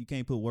 you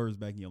can't put words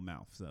back in your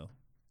mouth. So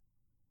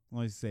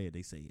once you say it,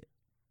 they say it.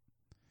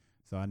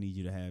 So I need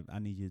you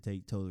to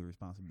take total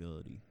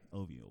responsibility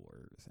over your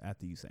words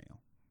after you say them,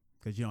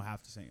 because you don't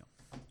have to say them.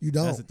 You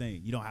don't. That's the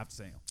thing. You don't have to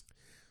say them.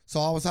 So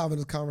I was having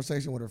this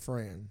conversation with a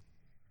friend,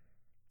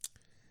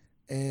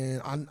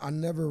 and I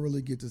never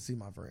really get to see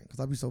my friend because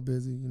I be so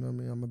busy. You know what I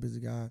mean? I'm a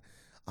busy guy.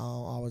 I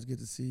don't always get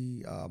to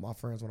see my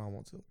friends when I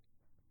want to.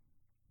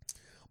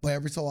 But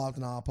every so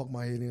often I'll poke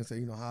my head in and say,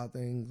 you know, how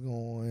things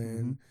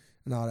going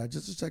and all that,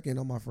 just to check in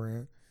on my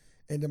friend.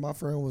 And then my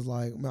friend was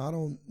like, man, I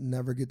don't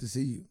never get to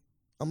see you.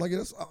 I'm like,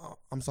 yes,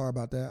 I'm sorry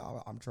about that.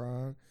 I'm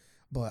trying,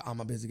 but I'm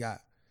a busy guy.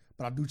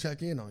 But I do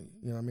check in on you.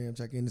 You know what I mean?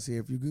 Check in to see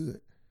if you're good.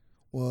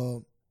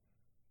 Well,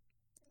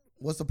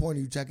 what's the point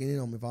of you checking in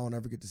on me if I don't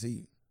ever get to see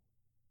you?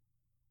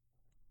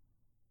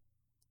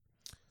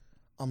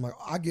 I'm like,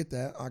 I get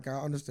that. I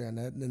understand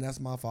that. And that's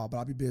my fault. But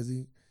I'll be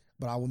busy.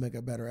 But I will make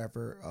a better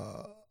effort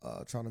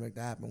trying to make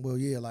that happen. Well,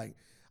 yeah, like,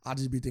 I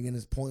just be thinking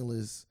it's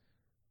pointless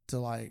to,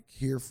 like,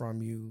 hear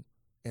from you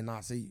and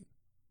not see you.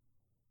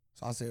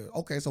 So I said,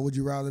 okay, so would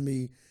you rather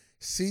me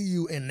see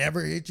you and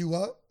never hit you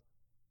up?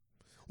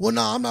 Well,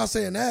 no, I'm not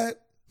saying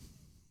that.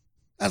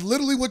 That's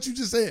literally what you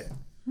just said.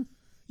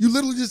 You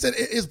literally just said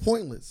it's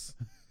pointless.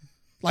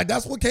 Like,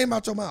 that's what came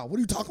out your mouth. What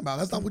are you talking about?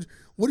 That's not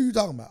what are you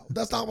talking about?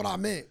 That's not what I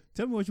meant.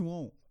 Tell me what you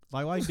want.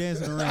 Like, why you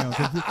dancing around?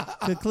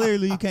 Because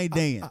clearly you can't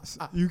dance.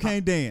 You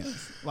can't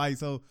dance. Like,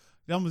 so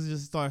I'm going to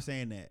just start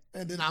saying that.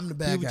 And then I'm the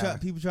bad guy.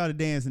 People try to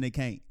dance and they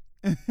can't.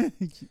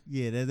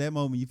 Yeah, there's that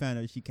moment you find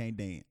out she can't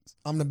dance.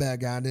 I'm the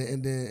bad guy.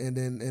 And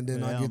then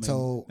Yeah, I get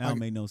told. That don't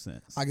make no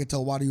sense. I get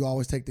told, why do you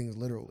always take things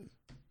literally?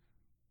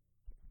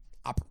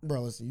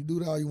 Bro, listen, you do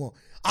that all you want.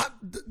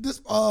 This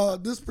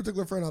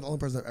particular friend not the only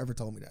person that ever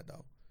told me that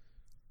though.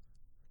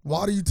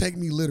 Why do you take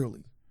me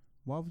literally?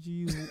 Why would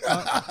you use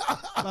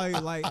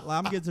like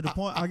I'm getting to the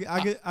point. I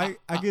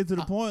get to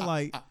the point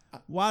like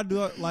why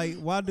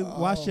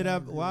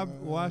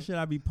should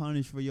I be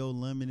punished for your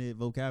limited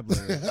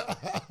vocabulary?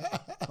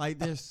 Like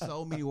there's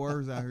so many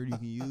words out here you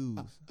can use.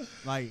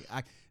 Like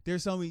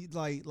there's so many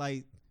like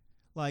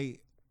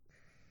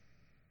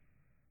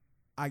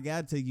I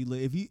gotta take you.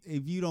 If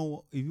you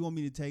want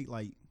me to take,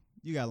 like,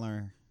 you gotta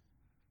learn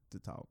to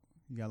talk.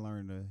 You gotta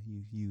learn to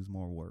use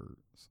more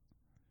words.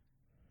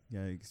 You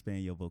gotta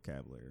expand your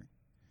vocabulary.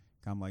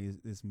 I'm like,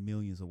 it's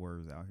millions of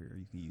words out here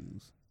you can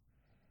use.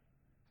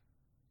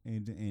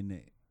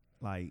 And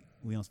like,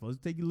 we aren't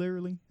supposed to take you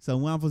literally. So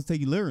when I'm supposed to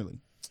take you literally,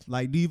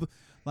 like,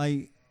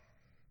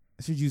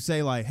 should you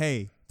say like,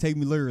 hey, take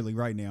me literally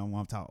right now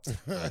when I'm talking?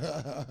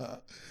 Because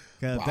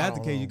if that's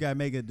the case, you gotta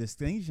make a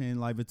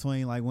distinction like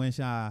between like when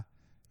should I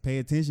pay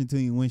attention to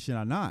you, when should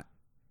I not?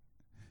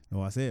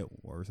 No, I said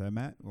words have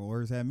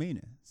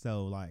meaning.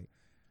 So like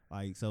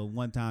so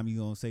one time you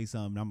gonna say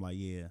something, I'm like,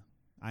 yeah,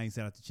 I ain't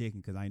set out the chicken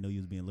because I didn't know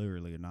you was being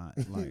literally or not.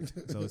 Like,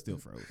 so it's still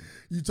frozen.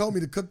 You told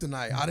me to cook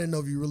tonight. I didn't know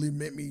if you really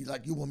meant me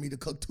like you want me to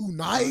cook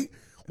tonight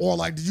or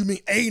like did you mean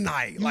a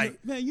night? Man,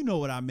 you know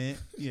what I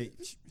meant. Yeah,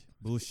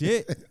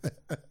 bullshit.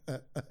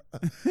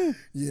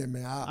 Yeah,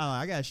 man.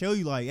 I gotta show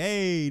you like,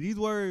 hey, these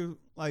words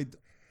like,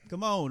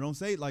 come on, don't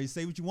say like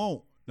say what you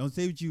want. Don't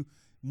say what you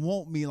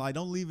want me, like,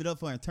 don't leave it up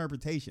for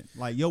interpretation.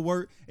 Like, your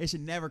word, it should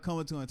never come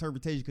into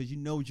interpretation because you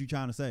know what you're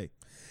trying to say.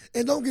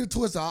 And don't get it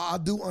twisted. I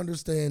do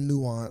understand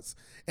nuance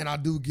and I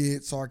do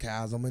get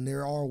sarcasm, and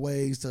there are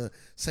ways to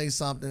say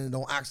something and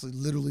don't actually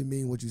literally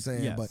mean what you're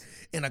saying. Yes. But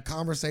in a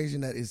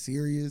conversation that is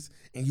serious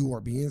and you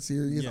are being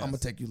serious, yes, I'm gonna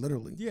take you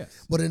literally.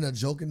 Yes. But in a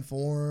joking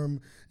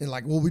form and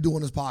like what we do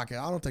on this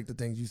podcast, I don't take the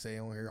things you say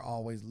on here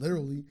always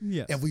literally.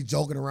 Yes. If we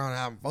joking around and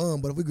having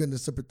fun, but if we get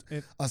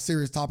into a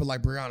serious topic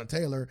like Breonna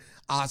Taylor,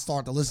 I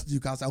start to listen to you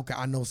because I say, okay,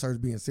 I know sir's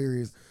being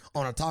serious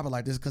on a topic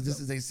like this because this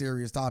is a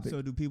serious topic.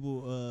 So do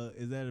people?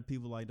 Is that if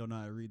people like don't know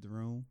how to read the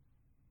room?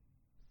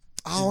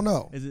 I don't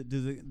know.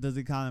 Does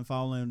it kind of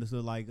fall into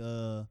like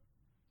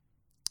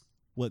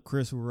what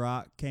Chris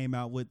Rock came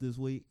out with this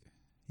week?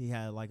 He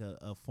had like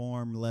a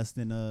form less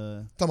than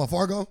Talking about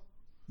Fargo?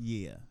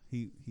 Yeah,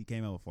 he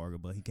came out with Fargo,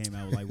 but he came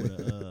out with like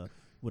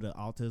with an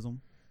autism,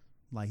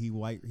 like he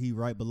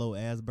right below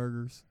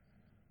Asperger's,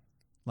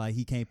 like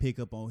he don't pick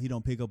up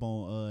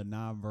on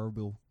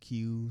nonverbal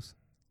cues.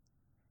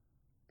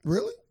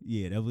 Really?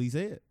 Yeah, that's what he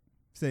said.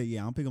 He said,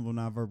 yeah, I'm picking up on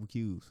nonverbal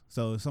cues.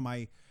 So if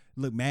somebody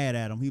look mad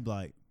at him, he'd be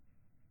like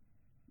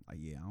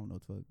yeah, I don't know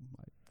what to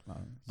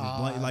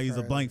like he's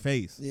a blank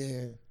face.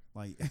 Yeah,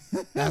 like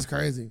that's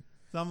crazy.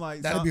 So I'm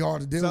like, that'd be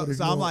hard to deal with.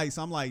 So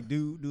I'm like,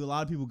 do a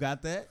lot of people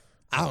got that?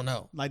 I don't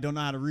know. Like, don't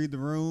know how to read the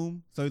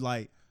room. So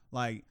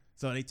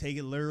so they take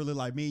it literally.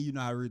 Like me, you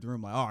know how to read the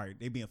room. Like, all right,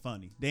 they being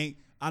funny.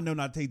 I know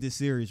not to take this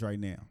serious right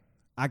now.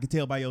 I can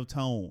tell by your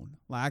tone.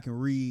 Like I can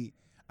read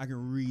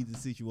the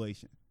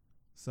situation.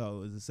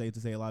 So is it safe to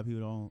say a lot of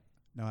people don't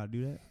know how to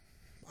do that?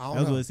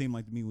 That's what it seemed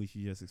like to me. We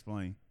should just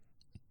explain.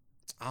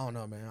 I don't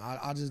know, man.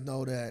 I just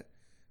know that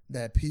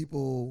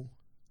people,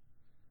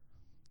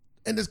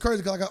 and it's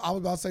crazy because like I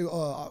was about to say,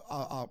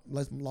 I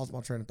lost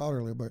my train of thought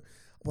earlier, but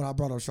when I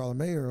brought up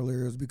Charlamagne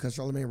earlier, it was because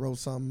Charlamagne wrote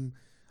something.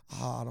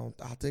 I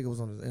think it was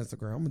on his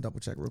Instagram. I'm gonna double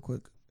check real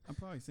quick. I've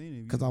probably seen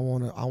it because I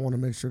want to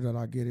make sure that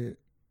I get it.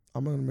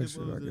 I'm gonna make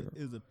sure that I get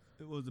it.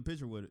 It was a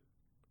picture with it.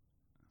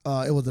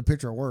 It was a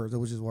picture of words. It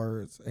was just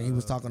words, and he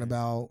was talking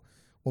about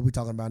what we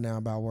talking about now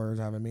about words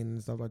having meaning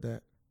and stuff like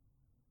that.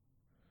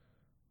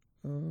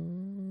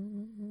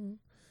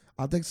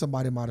 I think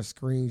somebody might have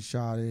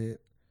screenshotted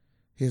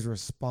his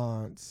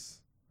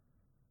response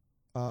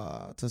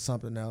to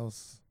something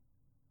else.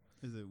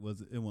 It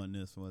wasn't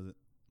this, was it?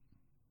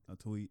 A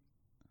tweet?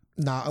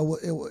 Nah,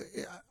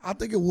 I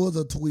think it was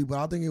a tweet, but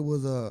I think it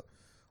was a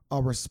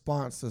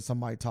response to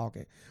somebody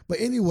talking. But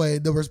anyway,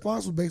 the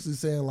response was basically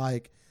saying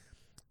like,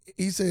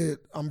 he said,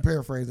 I'm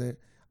paraphrasing,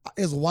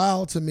 it's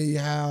wild to me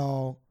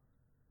how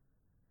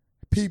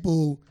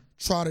people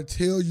try to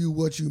tell you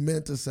what you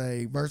meant to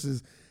say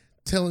versus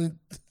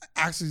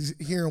actually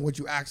hearing what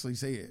you actually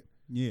said.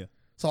 Yeah.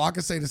 So I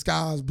could say the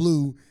sky is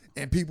blue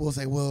and people will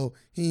say, well,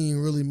 he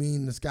didn't really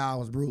mean the sky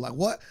was blue. Like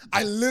what?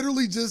 I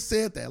literally just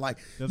said that. Like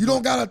you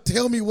don't got to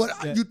tell me what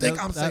you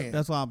think I'm saying.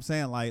 That's why I'm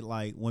saying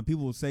like when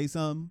people say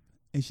something,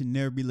 it should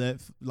never be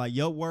left, like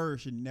your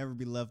word should never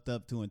be left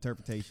up to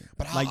interpretation.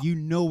 But like you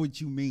know what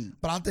you mean.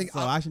 But I think so.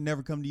 I should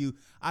never come to you.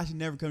 I should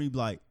never come to you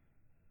like,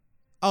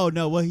 oh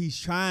no, what he's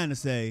trying to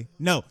say.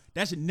 No,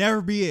 that should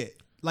never be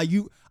it. Like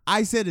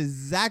I said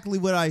exactly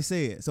what I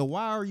said. So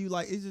why are you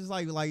like? It's just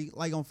like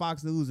on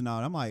Fox News and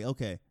all. I'm like,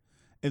 okay,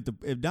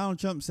 if Donald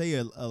Trump say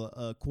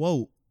a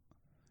quote,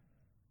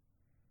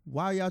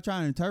 why are y'all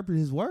trying to interpret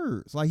his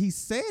words? Like he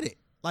said it.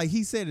 Like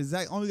he said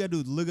exactly. All you gotta do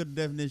is look at the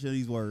definition of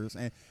these words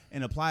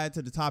and apply it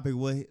to the topic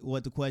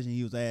what the question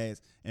he was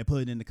asked and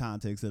put it in the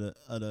context of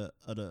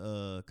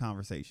the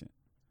conversation.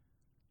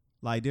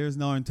 Like there's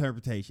no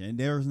interpretation.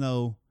 There's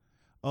no,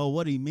 oh,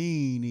 what he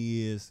mean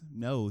is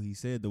no. He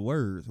said the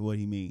words what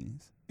he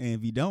means. And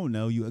if you don't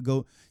know, you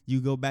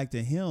go back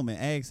to him and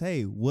ask,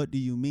 hey, what do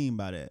you mean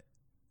by that?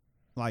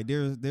 Like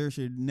there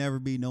should never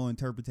be no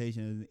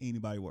interpretation of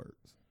anybody's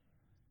words.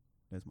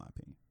 That's my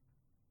opinion.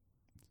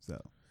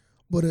 So.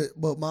 But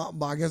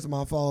I guess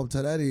my follow up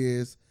to that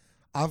is,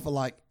 I feel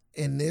like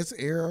in this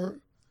era,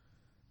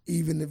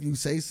 even if you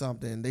say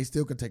something, they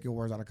still can take your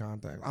words out of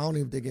context. I don't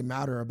even think it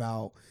matter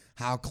about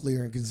how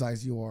clear and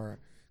concise you are,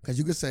 because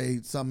you could say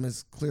something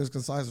as clear as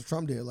concise as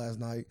Trump did last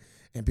night,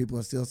 and people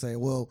will still say,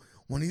 well,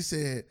 when he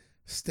said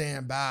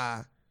stand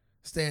by,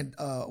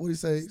 what did he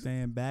say?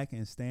 Stand back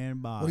and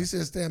stand by. When he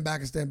said stand back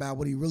and stand by,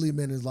 what he really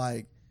meant is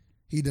like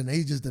he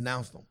just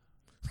denounced them.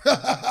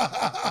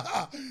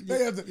 They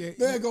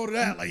go to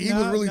that like he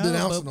was really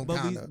denouncing them,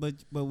 kind of.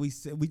 But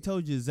we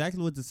told you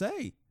exactly what to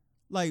say.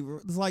 Like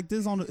it's like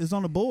this it's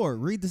on the board.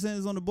 Read the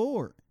sentence on the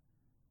board.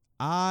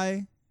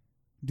 I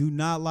do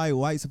not like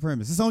white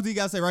supremacists. It's something you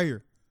gotta say right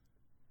here.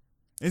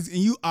 And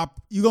you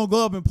gonna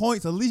go up in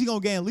points. At least you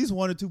gonna gain at least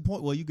 1 or 2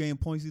 points. Well, you gain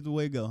points either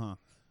way it go, huh?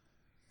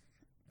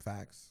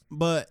 Facts.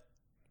 But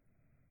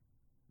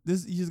you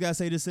just gotta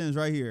say this sentence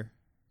right here.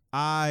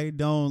 I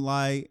don't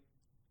like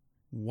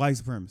white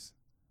supremacists.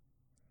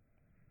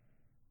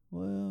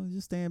 Well,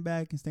 just stand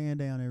back and stand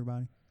down,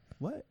 everybody.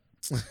 What?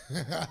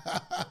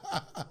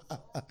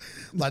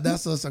 Like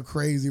that's just a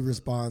crazy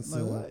response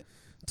to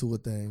a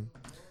thing.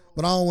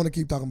 But I don't want to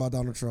keep talking about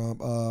Donald Trump.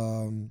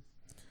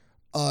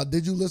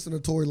 Did you listen to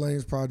Tory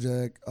Lanez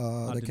project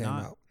that came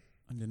out?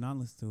 I did not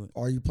listen to it.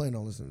 Or are you planning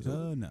on listening to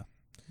it? No,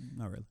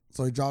 not really.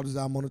 So he dropped his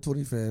album on the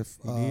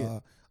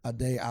 25th, a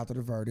day after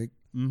the verdict.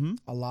 Mm-hmm.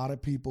 A lot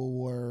of people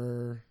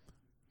were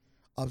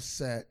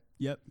upset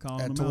at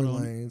Tory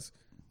Lanez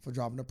for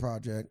dropping the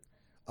project,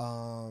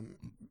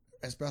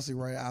 especially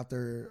right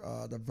after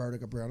the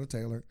verdict of Breonna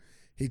Taylor.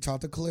 He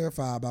tried to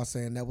clarify by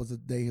saying that was the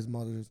day of his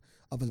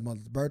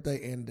mother's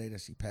birthday and the day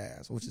that she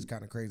passed, which is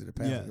kind of crazy to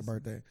pass on your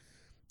birthday.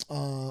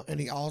 And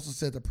he also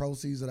said the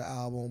proceeds of the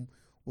album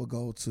will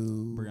go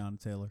to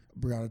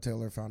Breonna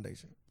Taylor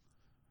Foundation.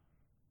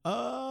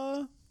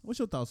 What's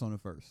your thoughts on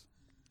it first?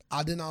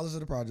 I did not listen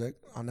to the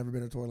project. I've never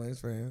been a Tory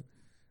Lanez fan.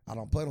 I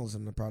don't plan on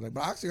listening to the project,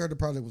 but I actually heard the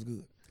project was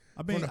good.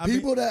 From the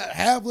people that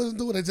have listened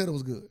to it, they said it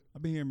was good.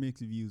 I've been hearing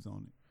mixed views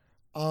on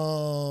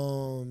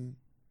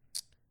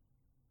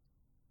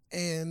it.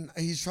 And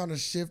he's trying to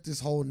shift this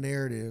whole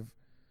narrative.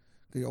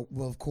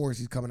 Well, of course,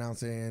 he's coming out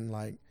saying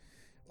like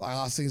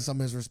I've seen some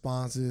of his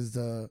responses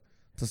to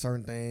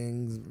certain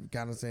things,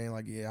 kind of saying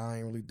like, yeah, I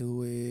ain't really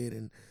do it,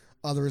 and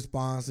other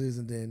responses,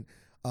 and then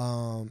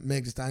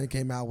Meg Thee Stallion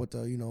came out with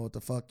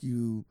the fuck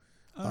you.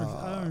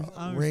 I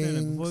understand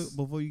rings.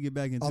 Before you get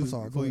back into,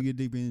 before you get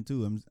deeper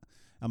into,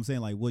 I'm saying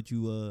like what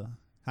you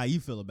how you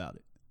feel about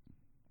it.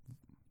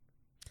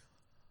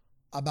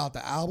 About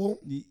the album?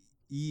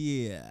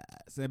 Yeah,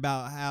 it's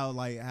about how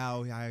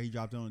he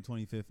dropped it on the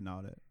 25th and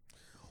all that.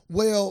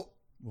 Well,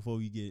 before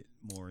we get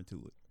more into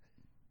it.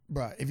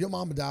 Bro, if your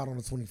mama died on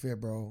the 25th,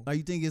 bro. Like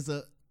you think it's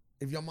a...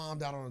 If your mom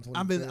died on the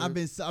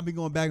 25th... I've been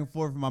going back and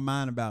forth in my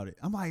mind about it.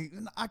 I'm like,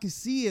 I can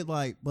see it,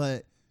 like,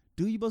 but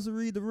do you supposed to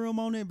read the room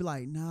on it and be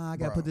like, nah, I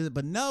gotta put this...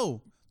 But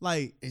no,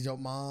 like... Is your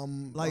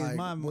mom... Like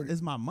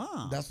it's my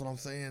mom. That's what I'm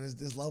saying.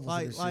 It's levels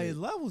like, of this like shit. It's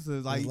levels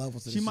of like,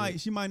 levels of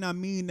she might not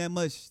mean that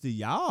much to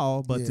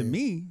y'all, but to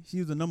me, she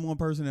was the number one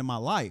person in my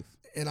life.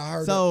 And I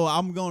heard... So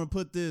I'm going to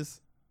put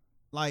this...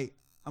 Like,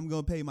 I'm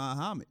going to pay my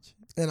homage.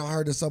 And I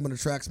heard that some of the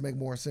tracks make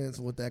more sense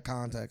with that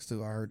context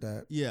too. I heard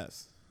that.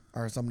 Yes. I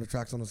heard some of the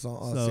tracks on the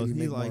song. So CD he's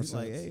make more sense.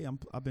 like, hey,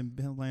 I've been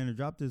planning to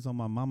drop this on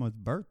my mama's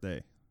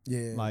birthday.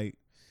 Yeah. Like,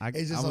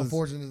 it's just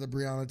unfortunate the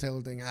Breonna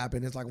Taylor thing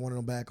happened. It's like one of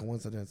them bad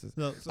coincidences.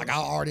 So, like I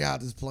already had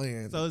this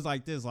plan. So it's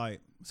like this. Like,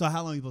 so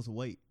how long are you supposed to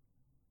wait?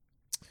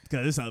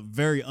 Because it's a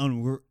very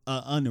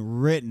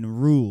unwritten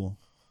rule.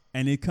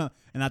 And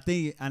I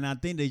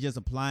think they just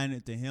applying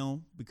it to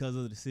him because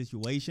of the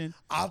situation.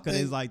 Because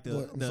it's like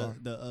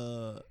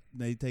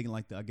they taking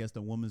like I guess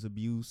the woman's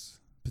abuse,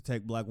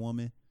 protect black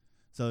women.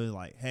 So it's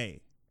like,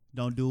 hey,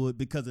 don't do it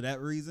because of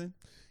that reason.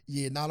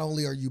 Yeah, not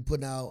only are you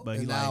putting out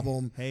an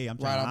album hey, I'm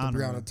right after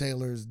Breonna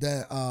Taylor's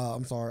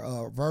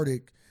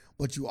verdict,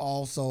 but you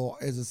also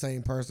is the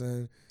same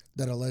person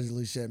that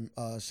allegedly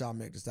shot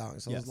Meg Thee Stallion.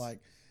 So it's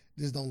like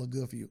this don't look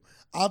good for you.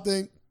 I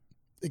think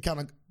it kind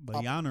of.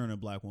 But he honoring a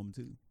black woman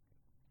too.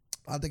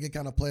 I think it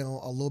kind of play on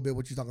a little bit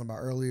what you're talking about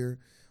earlier,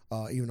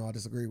 even though I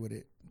disagree with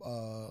it,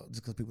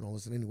 just because people don't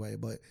listen anyway.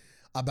 But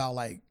about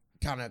like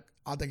kind of,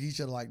 I think he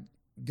should have like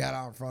got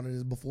out in front of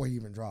this before he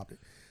even dropped it.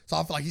 So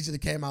I feel like he should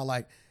have came out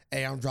like,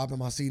 hey, I'm dropping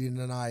my CD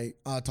tonight,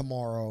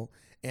 tomorrow,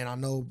 and I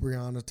know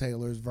Breonna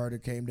Taylor's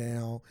verdict came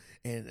down,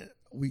 and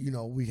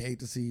we hate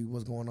to see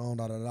what's going on,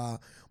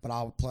 but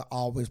I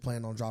always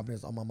plan on dropping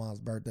this on my mom's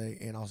birthday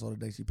and also the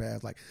day she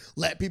passed. Like,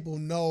 let people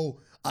know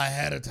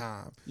ahead of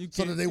time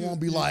so that they won't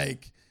be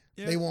like.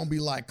 Yeah. They won't be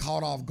like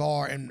caught off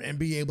guard and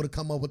be able to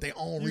come up with their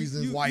own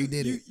reasons why he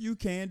did it. You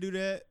can do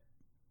that,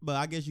 but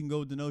I guess you can go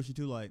with the notion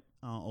too, like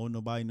I don't owe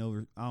nobody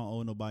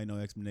no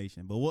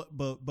explanation.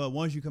 But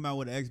once you come out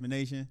with an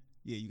explanation,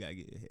 yeah, you gotta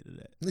get ahead of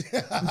that.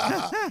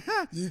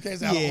 You can't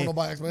say I don't owe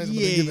nobody explanation,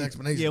 but then give an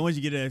explanation. Yeah, once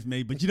you get an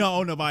explanation, but you don't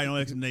owe nobody no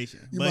explanation.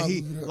 But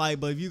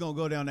if you're gonna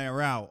go down that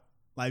route,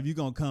 like if you're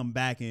gonna come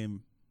back and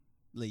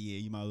like, yeah,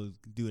 you might as well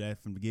do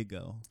that from the get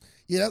go.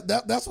 Yeah,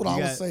 that's what I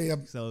would say.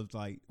 So it's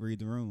like read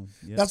the room.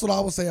 Yep. That's what I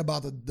would say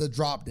about the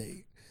drop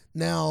date.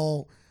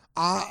 Now,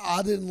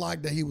 I didn't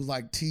like that he was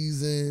like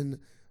teasing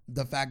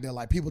the fact that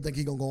like people think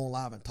he gonna go on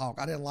live and talk.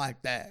 I didn't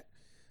like that.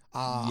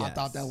 I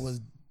thought that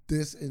was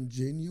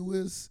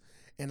disingenuous,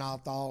 and I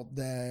thought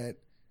that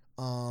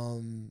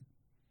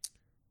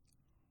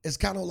it's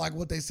kind of like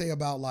what they say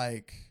about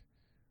like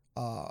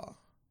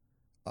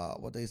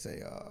what they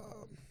say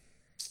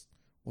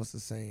what's the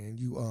saying?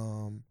 You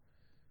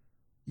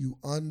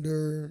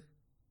under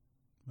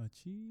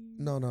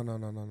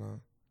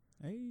No.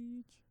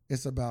 Age.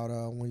 It's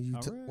about when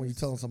you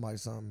telling somebody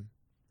something.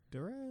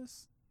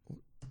 Duress.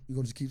 You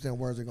gonna just keep saying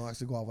words? They're gonna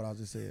actually go off what I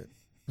just said.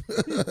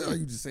 Are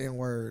you just saying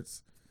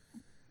words?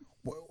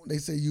 They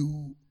say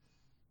you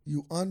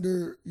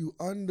under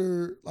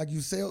like you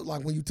say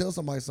like when you tell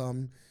somebody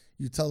something,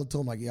 you tell it to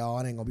them like, yo,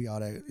 it ain't gonna be all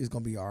that. It's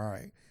gonna be all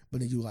right.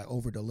 But then you like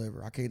over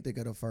deliver. I can't think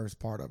of the first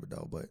part of it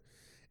though, but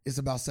it's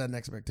about setting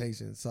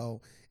expectations.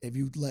 So if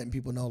you letting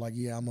people know like,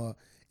 yeah,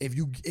 if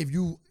you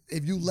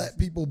let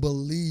people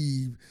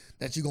believe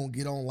that you're gonna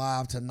get on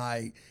live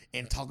tonight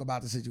and talk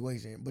about the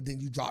situation, but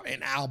then you drop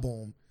an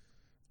album,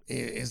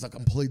 it's a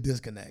complete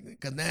disconnect.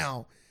 Because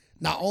now,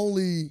 not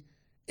only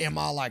am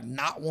I like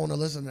not want to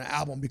listen to the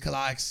album because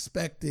I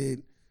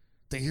expected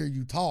to hear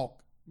you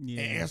talk and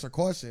answer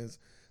questions.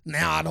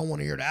 Now I don't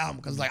want to hear the album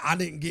because like I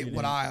didn't get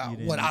what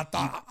I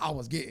thought I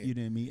was getting. You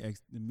didn't meet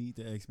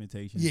the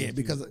expectations. Yeah,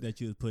 because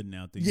that you was putting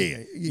out there. Yeah.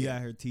 You got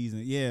her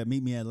teasing. Yeah,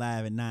 meet me at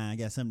live at 9. I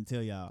got something to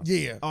tell y'all.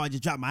 Yeah. Oh, I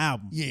just dropped my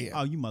album. Yeah.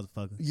 Oh, you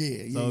motherfucker.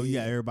 Yeah. So you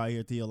got everybody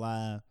here to your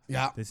live.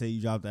 Yeah. They say you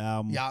dropped the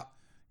album. Yeah.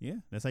 Yeah,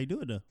 that's how you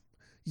do it though.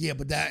 Yeah,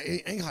 but that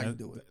ain't how you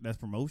do it. That's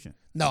promotion.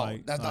 No,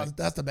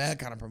 that's the bad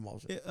kind of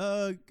promotion.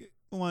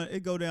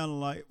 it go down to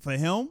like for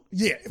him.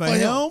 Yeah, for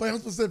him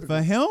specifically.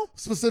 For him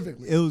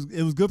specifically, it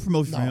was good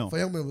promotion for him. For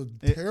him, it was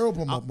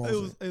terrible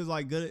promotion. It was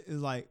like good. It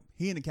was like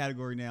he in the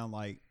category now.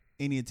 Like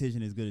any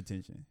attention is good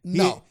attention.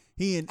 I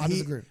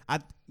disagree. I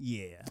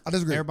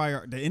disagree.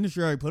 Everybody, the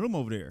industry already put him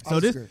over there. So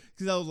this,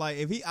 because I was like,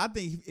 if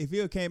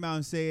he came out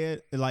and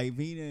said like if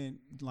he didn't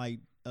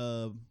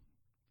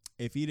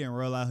if he didn't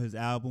roll out his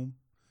album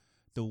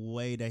the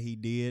way that he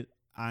did,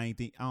 I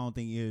don't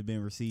think it would have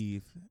been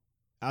received.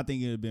 I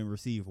think it would have been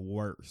received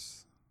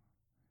worse.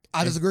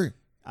 I disagree.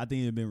 I think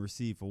it would have been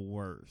received for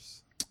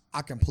worse.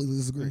 I completely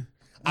disagree.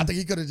 I think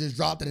he could have just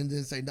dropped it and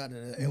didn't say nothing.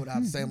 It would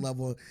have the same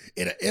level.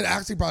 It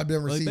actually probably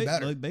been received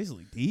better. Like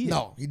basically did.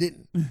 No, he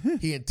didn't.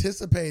 He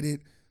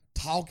anticipated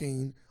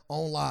talking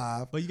on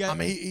live. But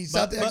he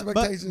set the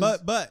expectations.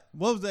 But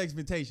what was the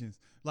expectations?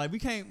 Like we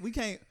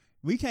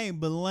can't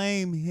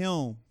blame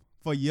him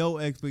for your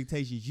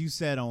expectations you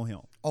set on him.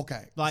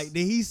 Okay. Like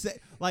did he say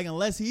like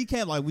unless he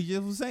came like we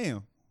just was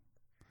saying,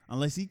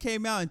 unless he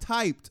came out and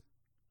typed,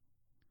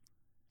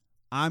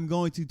 I'm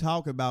going to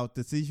talk about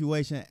the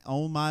situation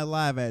on my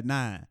live at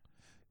 9.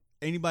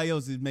 Anybody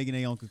else is making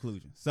their own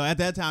conclusions. So at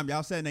that time,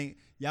 y'all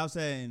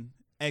setting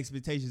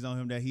expectations on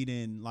him that he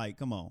didn't like.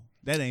 Come on,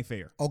 that ain't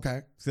fair.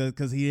 Okay. So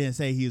because he didn't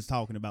say he was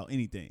talking about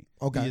anything.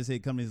 Okay. He just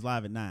said come to his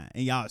live at 9,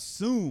 and y'all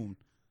assumed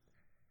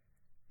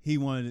he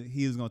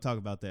was going to talk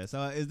about that.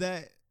 So is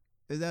that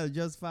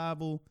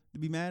justifiable to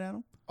be mad at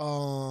him?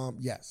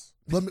 Yes.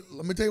 Let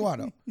me tell you why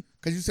though,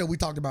 because you said we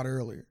talked about it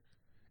earlier.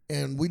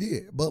 And we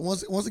did. But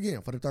once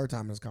again, for the third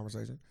time in this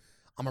conversation,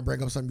 I'm going to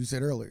bring up something you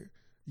said earlier.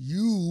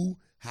 You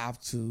have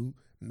to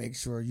make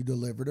sure you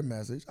deliver the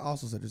message. I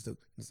also said this too,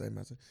 the same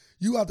message.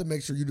 You have to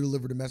make sure you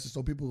deliver the message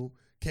so people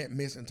can't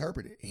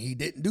misinterpret it. And he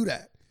didn't do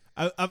that.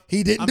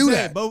 He didn't do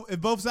that.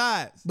 Both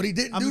sides. But he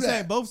didn't do that. I'm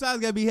saying both sides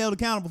got to be held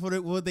accountable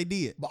for what they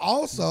did. But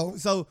also.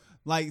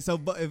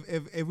 But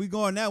if we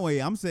going that way,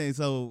 I'm saying,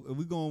 so if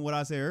we going what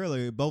I said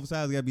earlier, both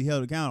sides got to be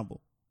held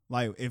accountable.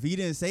 Like if he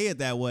didn't say it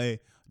that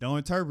way, don't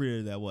interpret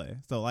it that way.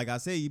 So like I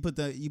said, you put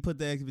the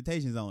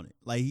expectations on it.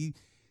 Like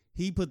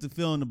he put the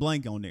fill in the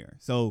blank on there.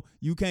 So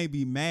you can't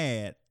be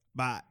mad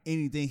by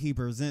anything he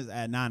presents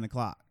at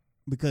 9:00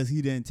 because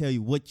he didn't tell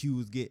you what you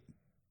was getting.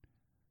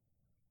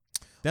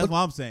 What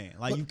I'm saying.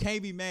 Like you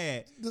can't be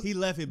mad. He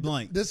left it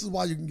blank. This is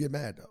why you can get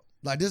mad though.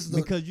 Like this is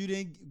because you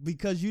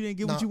didn't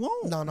get what you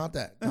want. No, not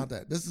that.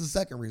 This is the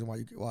second reason why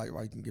you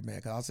can get mad.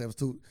 Because I said it was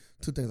two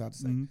things I have to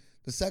say. Mm-hmm.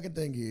 The second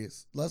thing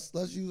is let's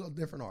use a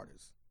different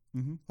artist.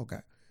 Mm-hmm. Okay.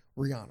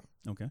 Rihanna.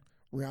 Okay.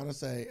 Rihanna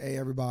say, "Hey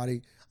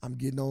everybody, I'm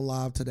getting on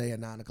live today at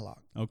 9:00."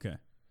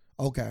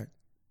 Okay.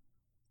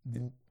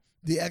 Yeah.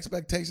 The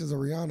expectations of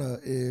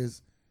Rihanna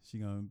is she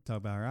gonna talk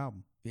about her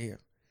album. Yeah.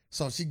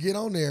 So she get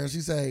on there and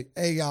she say,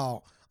 "Hey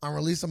y'all, I'm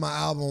releasing my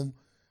album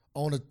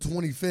on the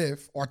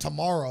 25th or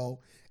tomorrow."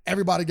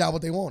 Everybody got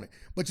what they wanted.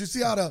 But you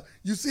see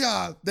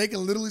how they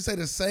can literally say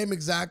the same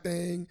exact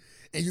thing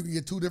and you can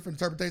get two different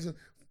interpretations.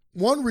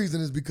 One reason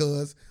is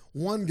because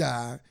one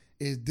guy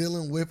is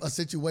dealing with a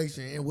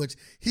situation in which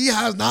he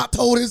has not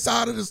told his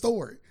side of the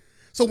story.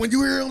 So when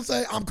you hear him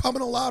say, "I'm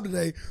coming on live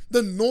today,"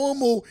 the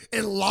normal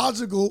and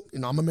logical,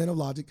 I'm a man of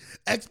logic,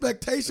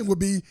 expectation would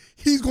be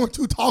he's going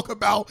to talk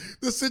about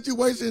the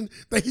situation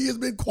that he has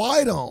been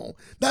quiet on.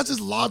 That's just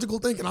logical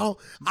thinking.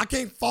 I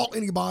can't fault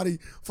anybody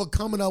for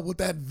coming up with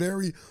that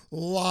very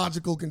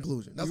logical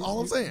conclusion. That's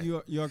all I'm saying.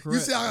 You're correct. You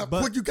see how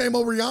quick you came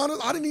over Rihanna?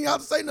 I didn't even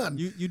have to say nothing.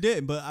 You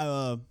did,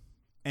 but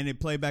and it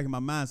played back in my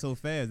mind so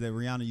fast that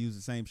Rihanna used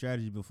the same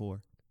strategy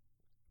before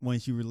when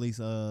she released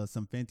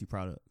some Fenty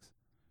products.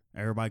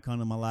 Everybody come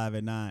to my live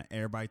at 9.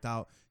 Everybody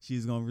thought she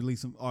was gonna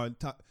release some or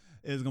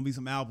it was gonna be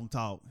some album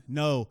talk.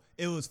 No,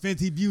 it was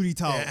Fenty Beauty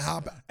talk.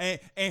 And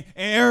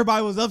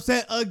everybody was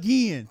upset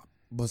again.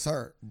 But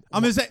sir,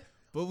 I'm just saying.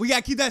 But we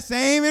gotta keep that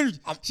same energy.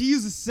 She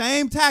used the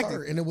same tactic.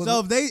 Sir, and it was so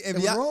it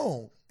was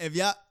wrong. If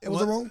y'all, it was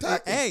the wrong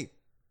tactic. Hey,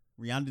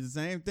 Rihanna did the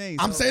same thing.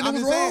 I'm saying it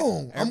was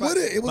wrong. I'm with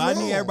it. It was wrong. I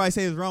need everybody to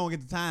say it's wrong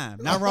at the time.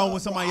 Not wrong when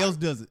somebody else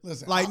does it.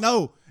 Listen,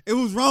 no. It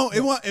was wrong.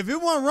 If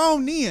it wasn't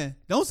wrong then,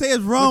 don't say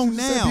it's wrong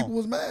now. Said people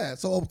was mad.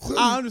 So clearly,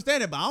 I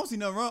understand it, but I don't see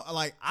nothing wrong.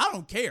 Like I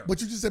don't care.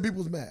 But you just said people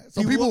was mad.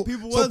 So people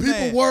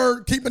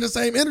were keeping the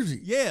same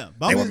energy. Yeah,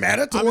 they were mad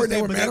at Tori. They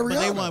were mad at Rihanna.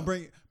 But they want to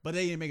bring. But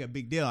they didn't make a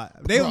big deal.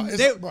 They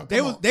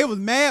was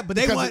mad, but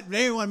they didn't want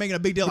to make a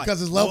big deal.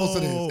 Because it's levels to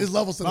this. It's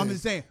levels to this. I'm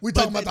just saying. We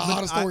talking about the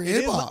hottest story in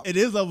hip hop. It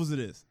is levels to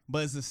this,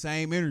 but it's the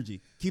same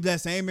energy. Keep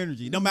that same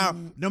energy, no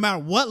matter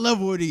what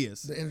level it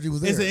is. The energy was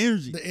there. It's the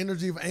energy. The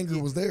energy of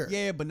anger was there.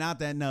 Yeah, but not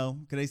that. No,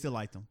 because they still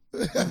liked them.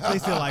 They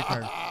still like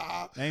her.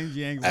 The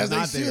energy anger was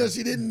not there.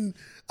 She didn't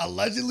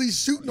allegedly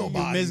shoot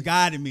nobody. You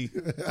misguided me.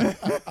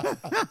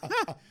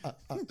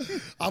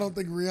 I don't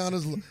think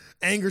Rihanna's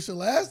anger should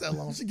last that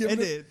long. She giving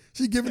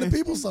the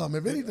people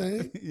something, if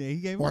anything. Yeah, he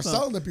gave them or something.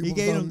 selling the people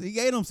something. He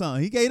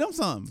gave them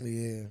something.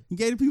 Yeah. He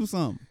gave the people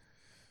something.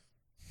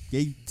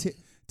 Gave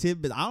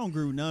tidbits. I don't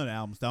agree with none of the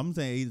album stuff. I'm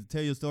saying either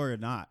tell your story or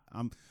not.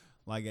 I'm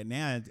like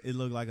now it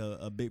looked like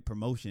a big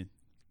promotion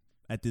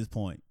at this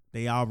point.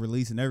 They all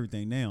releasing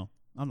everything now.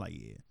 I'm like,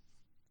 yeah.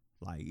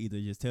 Like either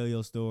just tell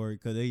your story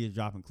because they just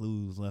dropping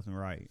clues left and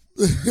right.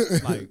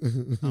 Like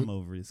I'm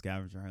over the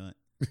scavenger hunt.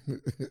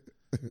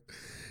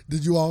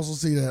 Did you also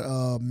see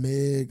that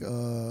Meg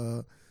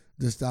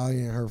Thee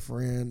Stallion and her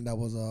friend that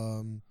was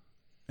In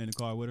the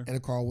car with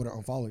her.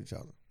 unfollowed each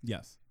other?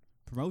 Yes,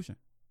 promotion.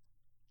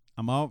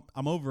 I'm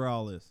over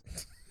all this.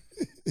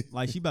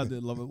 Like she about to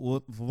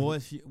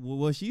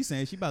what she's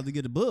saying. She about to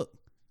get a book.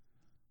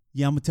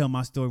 Yeah, I'm gonna tell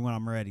my story when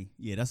I'm ready.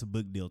 Yeah, that's a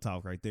book deal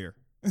talk right there.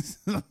 She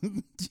about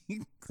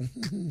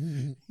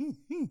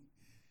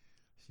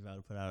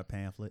to put out a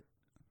pamphlet.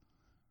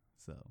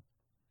 So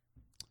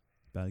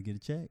about to get a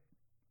check.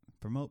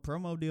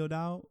 Promo deal,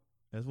 dog.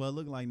 That's what it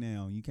look like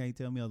now. You can't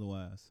tell me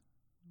otherwise.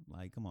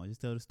 Like, come on,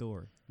 just tell the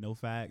story. No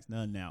facts,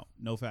 nothing out.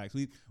 No facts.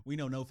 We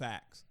know no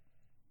facts.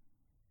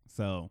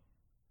 So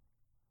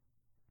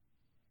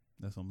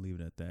that's what I'm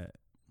leaving at that.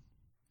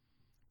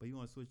 But you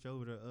want to switch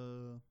over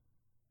to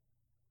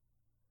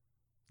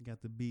you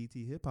got the BET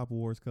Hip Hop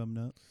Awards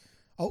coming up.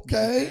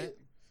 Okay,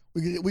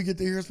 we get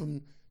to hear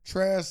some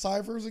trash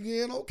ciphers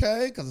again.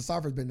 Okay, because the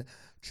cipher's been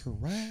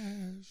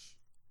trash.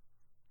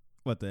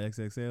 What, the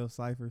XXL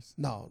ciphers?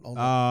 No.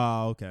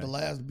 Oh, okay. The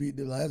last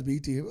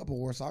BET Hip Hop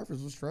Award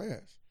ciphers was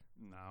trash.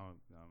 No,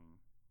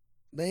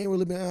 they ain't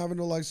really been having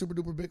no like super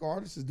duper big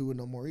artists do it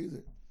no more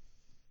either.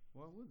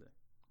 why would they?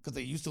 Because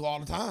they used to all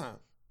the time.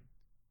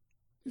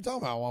 You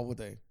talking about why would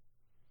they?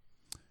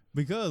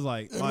 Because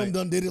like Eminem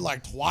done did it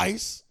like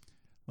twice.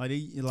 Like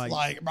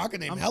I can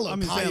name hella.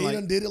 Kanye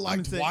done did it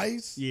like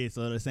twice. Yeah,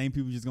 so the same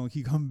people just gonna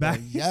keep coming back.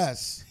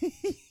 Yes.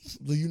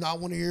 Do you not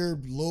want to hear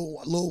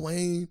Lil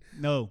Wayne?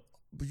 No.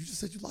 But you just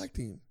said you liked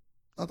him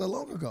not that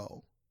long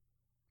ago.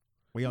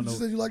 We don't know. You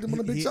said you liked him on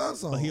the Big Sean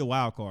song. But he a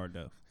wild card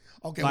though.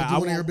 Okay, would you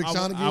want to hear Big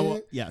Sean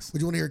again? Yes.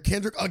 Would you want to hear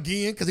Kendrick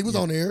again? Because he was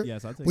on there.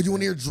 Yes, I'll take Would you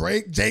want to hear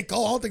Drake? J.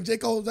 Cole? I don't think J.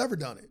 Cole's ever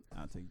done it.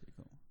 I'll take J.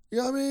 Cole. You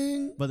know what I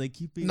mean? But they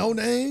keep it. No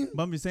name?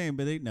 But I'm just saying,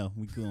 we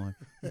going.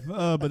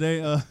 But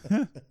they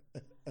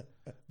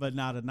but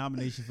now the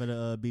nomination for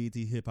the BET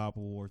Hip Hop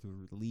Awards was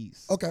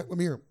released. Okay, let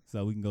me hear him.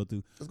 So we can go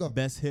through. Let's go.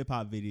 Best hip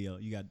hop video.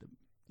 You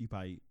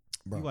probably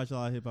Bro. You watch a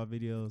lot of hip hop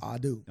videos? I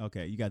do.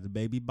 Okay, you got the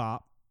Baby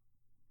Bop,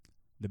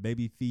 the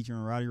Baby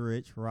featuring Roddy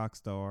Ricch,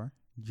 Rockstar,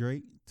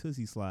 Drake,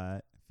 Tootsie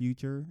Slide,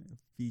 Future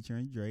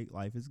featuring Drake,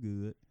 Life is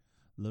Good,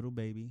 Little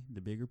Baby,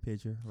 The Bigger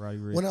Picture, Roddy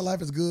Ricch. When That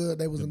Life is Good,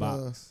 they was the in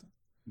box.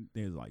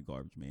 There's like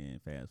Garbage Man,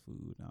 Fast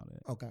Food, and all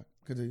that. Okay,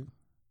 continue.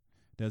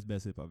 That's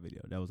best hip hop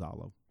video. That was all of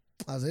them.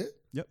 That's it?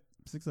 Yep,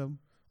 6 of them.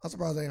 I'm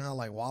surprised they ain't had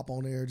like WAP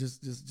on there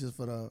just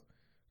for the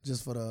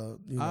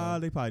you know.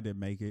 They probably didn't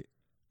make it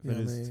for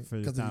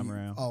this time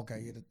around. Oh, okay,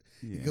 yeah,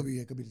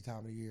 it could be the time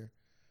of the year.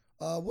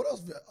 What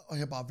else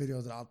hip hop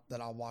videos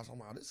that I watched? I'm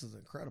like, this is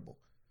incredible.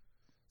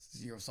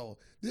 This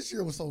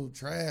year was so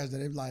trash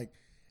that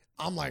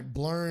I'm like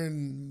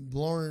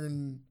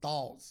blurring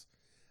thoughts.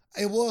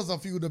 It was a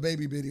few of the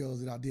Baby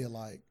videos that I did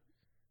like.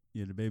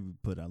 Yeah, the Baby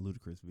put out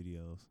Ludacris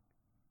videos.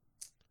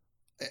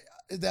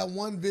 Is that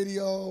one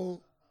video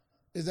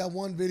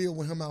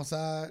with him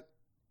outside?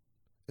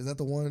 Is that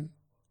the one?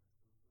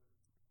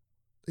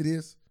 It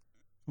is.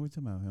 What you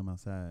talking about him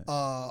outside?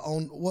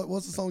 On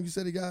what's the song you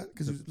said he got?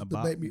 Because the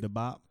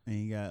Bop, and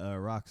he got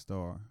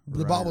Rockstar.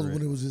 The Bop was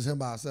when it was just him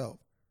by himself.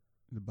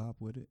 The Bop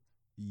with it.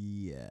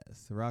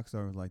 Yes, the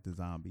Rockstar was like the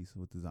zombies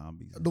with the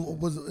zombies.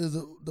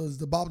 Was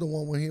the Bop the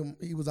one when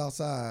he was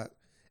outside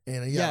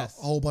and he had a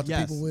whole bunch of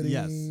people with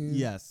him?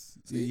 Yes,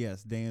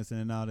 dancing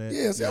and all that.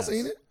 Yes, I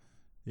seen it.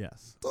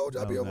 Yes, told you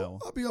I'll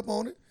be up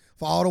on it.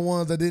 For all the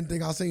ones that didn't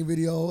think I seen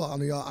video, I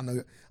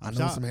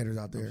know some haters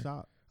out there.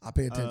 I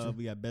pay attention.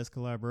 We got best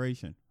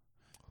collaboration.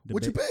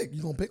 What you pick?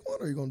 You gonna pick one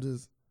or you gonna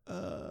just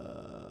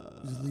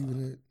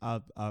leaving it?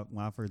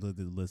 When I first looked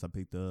at the list, I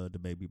picked the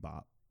Baby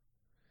Bop.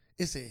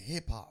 It's a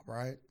hip hop,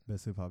 right?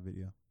 Best hip hop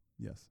video.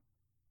 Yes.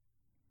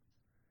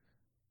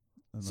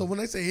 So when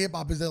they say hip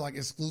hop, is that like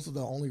exclusive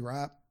to only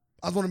rap?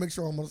 I just want to make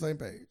sure I'm on the same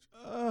page.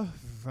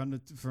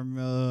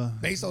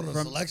 Based on the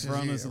selection.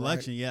 From the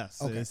selection, right?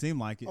 Yes. Okay. It seemed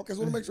like it. Okay, so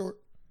I want to make sure.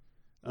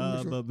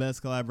 But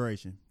best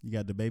collaboration, you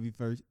got the Baby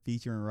first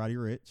featuring Roddy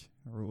Ricch,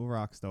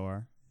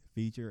 Rockstar,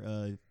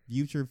 Future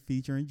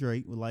featuring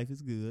Drake with Life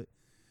is Good,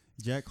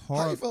 Jack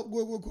Harlow.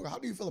 How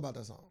do you feel about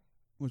that song?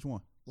 Which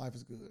one? Life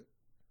is Good.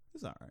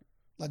 It's all right.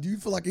 Like, do you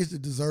feel like it's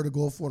deserve to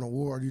go for an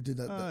award? Or you did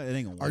that? It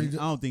ain't gonna win.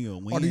 I don't think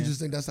it'll win. Or do you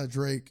just think that's that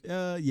Drake?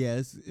 Yeah,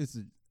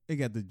 it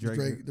got the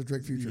Drake. The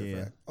Drake Future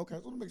effect. Okay,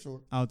 so I want to make sure.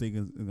 I don't think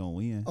it's gonna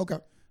win. Okay.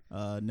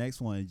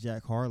 Next one,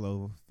 Jack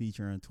Harlow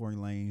featuring Tory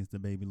Lanez, the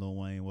Baby Lil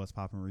Wayne, What's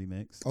Poppin'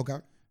 remix. Okay.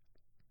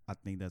 I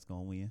think that's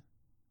gonna win.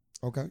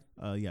 Okay.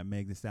 Yeah,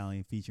 Meg Thee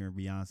Stallion featuring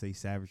Beyonce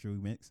Savage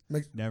remix.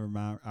 Never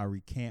mind. I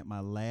recant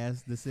my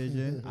last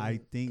decision. I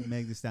think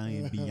Meg Thee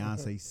Stallion and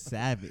Beyonce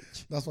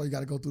Savage. That's why you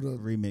got to go through the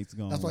remix.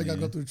 That's why you got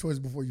to go through the choice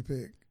before you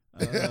pick.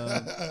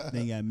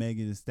 Then you got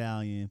Megan Thee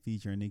Stallion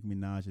featuring Nicki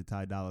Minaj and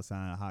Ty Dolla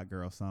 $ign, Hot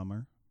Girl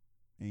Summer.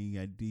 And you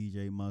got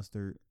DJ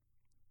Mustard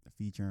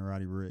featuring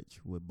Roddy Ricch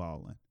with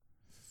Ballin'.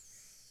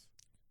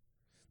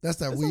 That's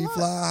that We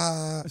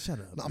Fly. Shut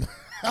up. No,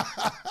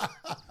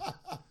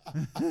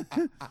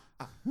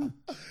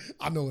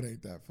 I know it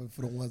ain't that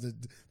for the ones that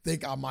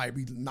think I might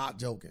be not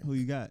joking. Who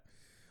you got?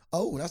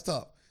 Oh, that's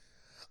tough.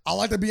 I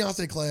like the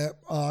Beyonce collab.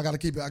 I gotta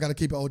keep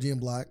it OG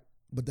and black.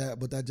 But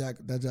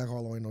that Jack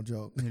Harlow ain't no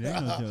joke. It ain't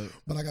no joke.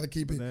 But I gotta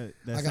keep it.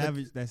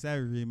 That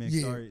Savage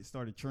remix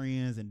started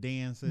trends and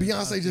dances.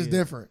 Beyonce just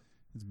different.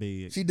 It's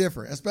big. She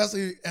different,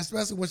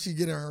 especially when she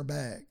get in her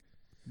bag.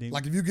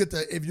 Like if you get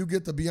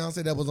the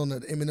Beyonce that was on the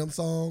Eminem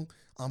song,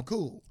 I'm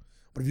cool.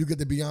 But if you get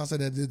the Beyonce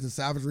that did the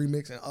Savage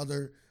remix and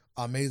other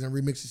amazing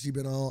remixes she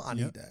been on, I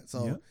need that.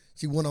 So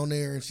she went on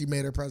there and she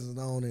made her presence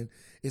known, and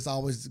it's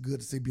always good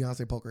to see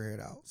Beyonce poke her head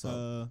out.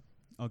 So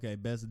okay,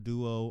 best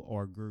duo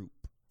or group.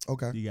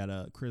 Okay, you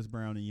got Chris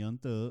Brown and Young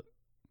Thug,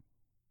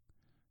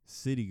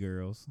 City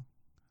Girls,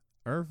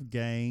 Earth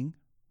Gang,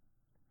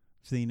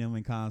 seen them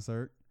in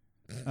concert,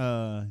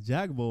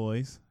 Jack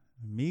Boys,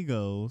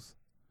 Migos,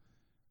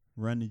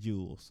 Run the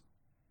Jewels.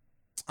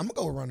 I'm gonna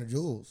go with Run the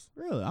Jewels.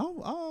 Really,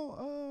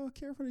 I'll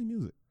care for their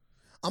music.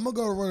 I'm gonna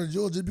go with Run the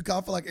Jewels just because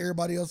I feel like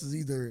everybody else is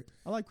either.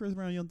 I like Chris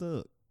Brown, Young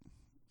Thug.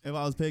 If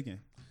I was picking,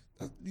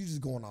 you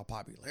just going on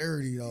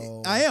popularity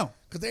though. I am,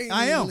 because they ain't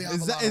really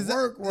have a lot of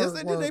work. Yes,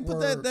 they did. They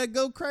put that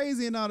Go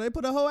Crazy and all. They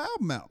put a whole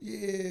album out.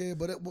 Yeah,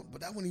 but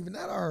that wasn't even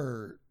that I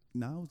heard.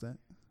 No, it was that.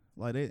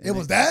 Like it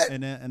was that,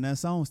 and that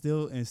song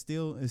still top. It's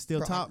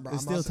still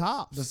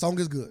top. The song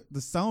is good.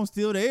 The song's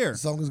still there. The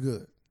song is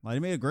good. Like they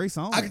made a great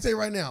song. I can tell you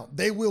right now,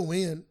 they will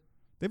win.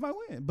 They might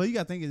win, but you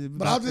got to think it's.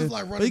 But I was just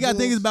like, but you got to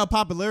think it's about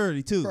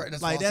popularity too. Right,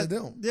 that's like what I said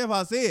them. Yeah, if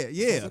I said,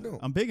 yeah,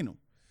 I'm picking them.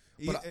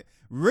 But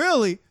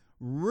really,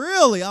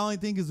 I don't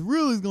think it's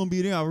really going to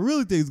be them. I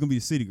really think it's going to be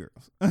the City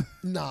Girls.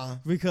 Nah,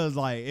 because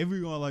like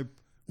everyone like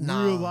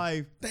real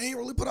life, they ain't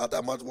really put out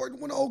that much work.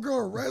 When the old girl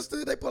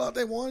arrested, they put out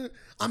that one.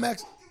 I'm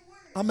asking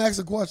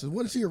questions.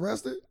 Wasn't she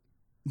arrested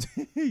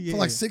for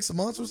like 6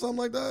 months or something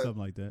like that?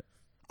 Something like that.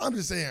 I'm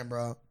just saying,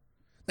 bro.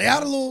 They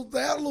had a little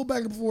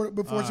back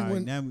before she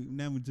went.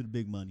 Now we to the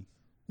big money.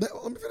 Let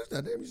me finish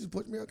that. Damn, you just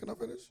put me out. Can I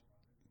finish?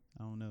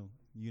 I don't know.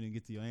 You didn't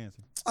get to your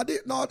answer. I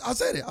did. No, I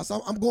said it.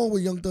 I'm going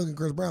with Young Thug and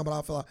Chris Brown, but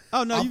I feel like.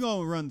 Oh no, you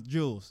going to Run the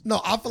Jewels?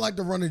 No, I feel like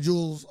the Run the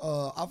Jewels.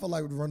 I feel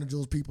like the Run the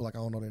Jewels people, like I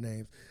don't know their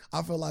names.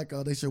 I feel like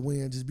they should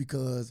win just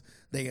because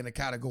they in a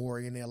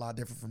category and they're a lot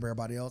different from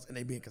everybody else and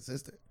they being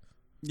consistent.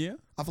 Yeah,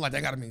 I feel like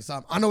that got to mean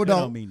something. I know it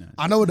don't mean nothing.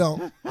 I know it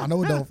don't. I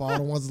know it don't. For all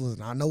the ones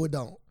listening, I know it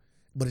don't,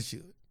 but it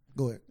should.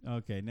 Go ahead.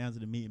 Okay, now to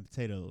the meat and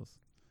potatoes.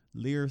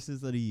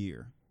 Lyricists of the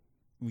year.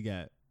 We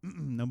got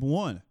number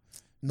 1.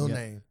 No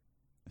name.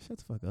 Shut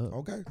the fuck up.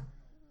 Okay.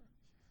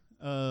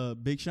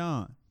 Big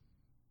Sean,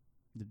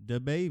 the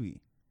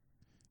Baby,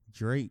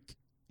 Drake,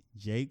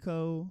 J.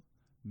 Cole,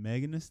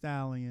 Megan Thee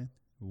Stallion,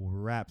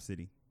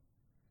 Rhapsody.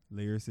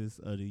 Lyricists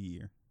of the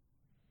year.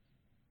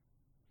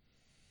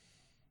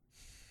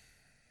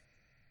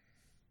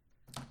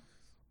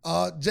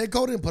 J.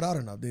 Cole didn't put out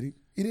enough, did he?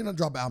 He didn't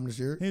drop an album this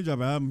year. He didn't drop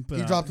an album.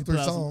 He dropped the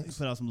 3 songs. He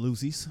put out some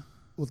Lucy's.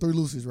 Well, 3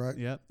 Lucy's, right?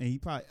 Yep. And he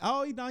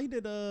probably he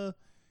did the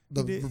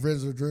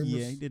Revenge of the Dreamers.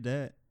 Yeah, he did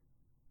that.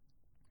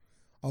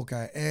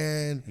 Okay,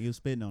 and he was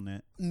spitting on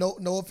that. No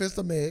offense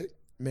to Meg.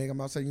 Meg, I'm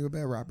not saying you're a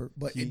bad rapper,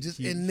 but in this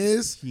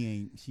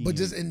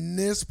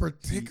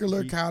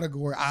particular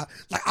category, I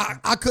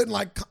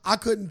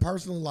couldn't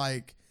personally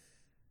like.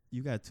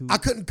 You got 2. I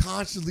couldn't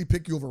consciously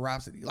pick you over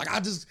Rhapsody. Like I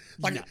just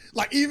like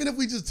even if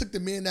we just took the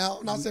men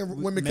out, I'm not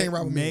saying women can't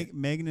rap with men.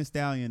 Megan Thee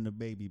Stallion and the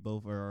Baby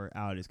both are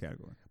out of this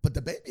category. But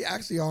the Baby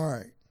actually all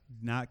right.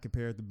 Not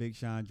compared to Big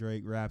Sean,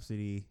 Drake,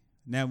 Rhapsody.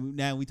 Now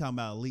we talking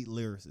about elite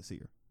lyricists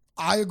here.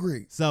 I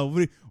agree.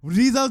 So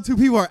these other 2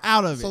 people are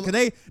out of it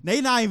because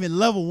they not even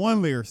level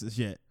 1 lyricists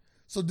yet.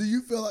 So do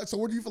you feel like? So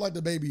where do you feel like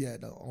the Baby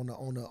at though?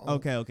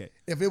 Okay.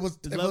 If it was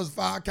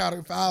 5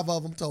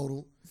 of them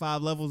total.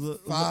 5 levels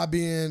of 5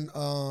 being.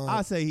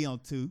 I say he on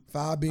 2.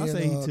 5 being. I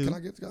say he 2. Can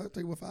I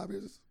tell you what 5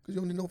 is? Because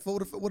you only know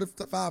 4. What if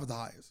 5 is the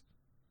highest?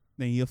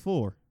 Then he a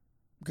 4.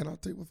 Can I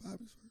tell you what 5 is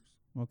first?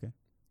 Okay.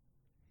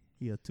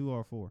 He a 2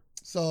 or 4.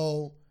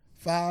 So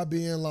 5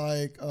 being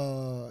like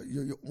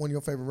one of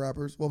your favorite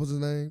rappers. What was his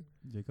name?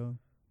 J. Cole.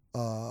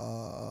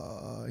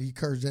 He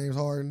cursed James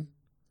Harden.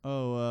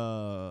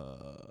 Oh,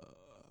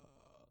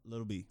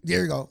 Lil B.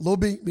 There you go. Lil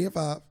B being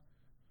 5.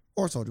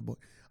 Or Soulja Boy.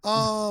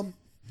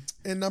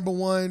 And number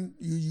 1,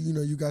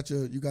 you got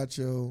your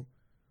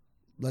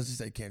let's just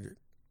say Kendrick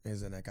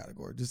is in that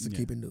category just to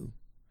keep it new.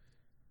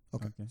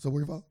 Okay. So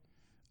where you fall?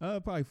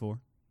 Probably 4.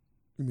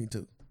 You mean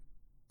 2?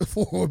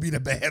 4 would be the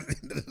bad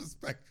end of the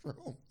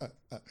spectrum.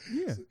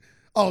 Yeah.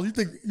 Oh, you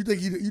think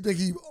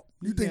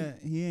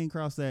he ain't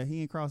crossed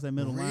that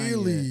middle line yet.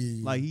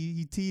 Really? Like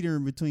he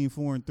teetering between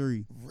 4 and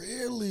 3.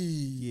 Really?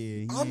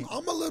 Yeah.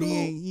 I'm a little.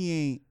 He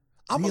ain't.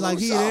 I'm a little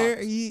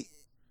shocked. He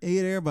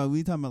there, but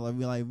we talking about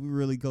we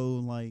really go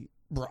like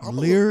bro,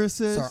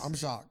 lyricists. Sir, I'm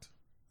shocked.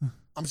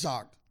 I'm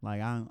shocked.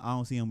 Like I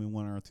don't see him in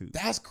 1 or 2.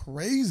 That's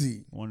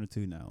crazy. 1 or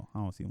 2, no. I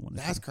don't see him 1 or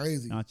 2. That's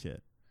crazy. Not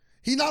yet.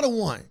 He not a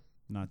 1.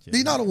 Not yet.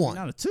 He's not a 1.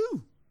 Not a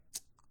 2.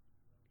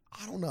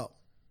 I don't know.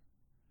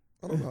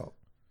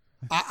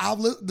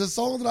 The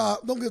song that I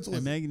don't get to And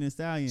it. Megan Thee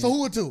Stallion. So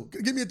who are two?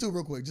 Give me a two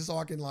real quick, just so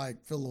I can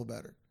like feel a little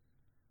better.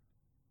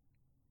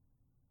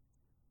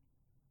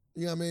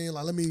 You know what I mean?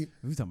 Like, let me.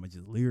 We talking about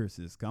just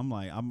lyricists. 'Cause I'm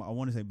like, I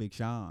want to say Big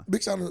Sean.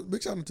 Big Sean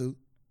to two.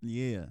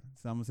 Yeah.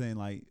 So I'm saying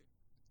like,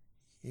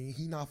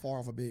 He not far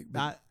off a big.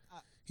 I,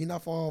 He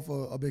not far off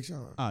a Big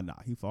Sean. oh no,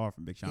 he far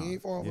from Big Sean. He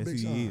ain't far from yes, Big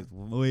he Sean. Is.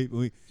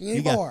 Wait. He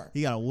ain't got, far.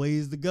 He got a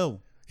ways to go.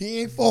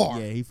 He ain't far.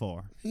 Yeah, he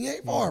far. He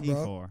ain't far, He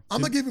bro. far.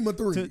 I'm gonna give him a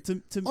 3. I'm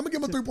I'm gonna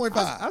give him a 3.5.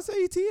 I say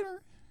he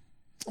teeter.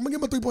 I'm gonna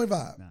give him a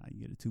 3.5. Nah,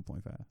 you get a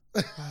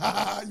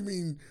 2.5. You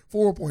mean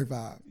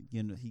 4.5? He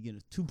getting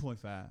a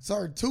 2.5.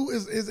 Sorry, 2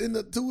 is in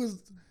the 2 is.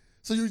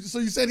 So you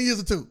said he is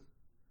a 2.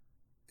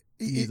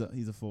 He's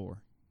a 4.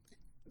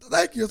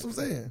 Thank you. That's what I'm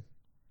saying.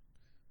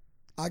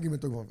 I'll give him a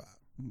 3.5.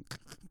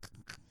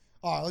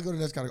 All right, let's go to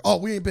the next category. Oh,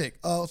 we ain't pick.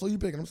 So you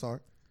picking? I'm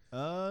sorry.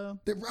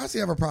 Did Rossi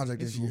have a project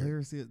this year?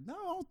 Lyricist. No,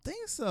 I don't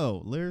think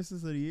so.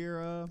 Lyricist of the year.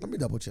 Let me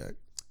double check.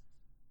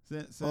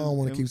 Since I don't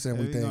wanna keep saying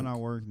we everything think. on our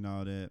work and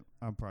all that,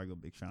 I'll probably go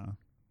Big Sean.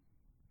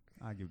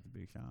 I give it to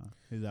Big Sean.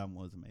 His album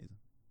was amazing.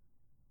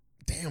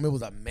 Damn, it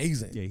was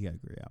amazing. Yeah, he had a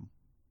great album.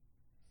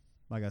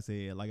 Like I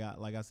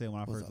said,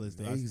 when I first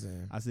listened,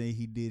 amazing. I said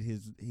he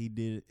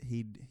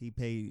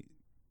paid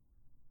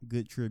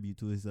good tribute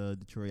to his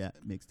Detroit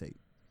mixtape.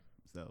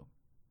 So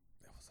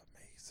That was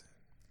amazing.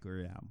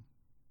 great album.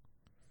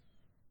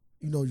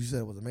 You know, you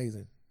said it was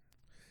amazing.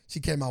 She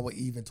came out with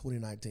Even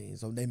 2019,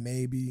 so they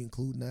may be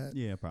including that.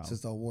 Yeah, probably.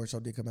 Since the award show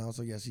did come out,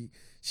 so yeah,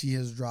 she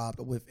has dropped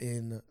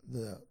within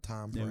the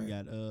time Then frame. we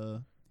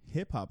got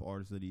hip hop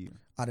artist of the year.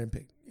 I didn't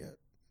pick yet.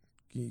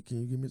 Can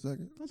you give me a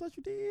second? I thought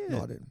you did. No,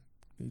 I didn't.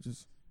 Can you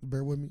just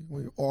bear with me?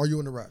 Or are you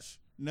in a rush?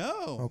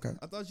 No. Okay.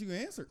 I thought you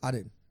answered. I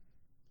didn't.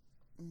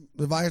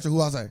 If I answer,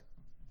 who I say?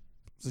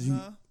 So you.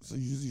 Huh? So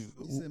you. You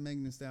said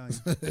Megan Thee Stallion.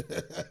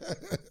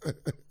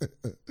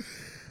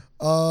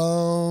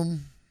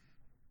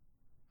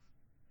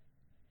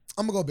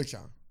 I'm gonna go Big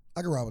Sean.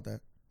 I can ride with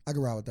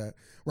that.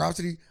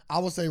 Rhapsody, I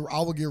would say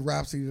I would give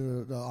Rhapsody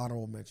the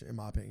honorable mention in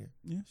my opinion.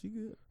 Yeah, she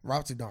good.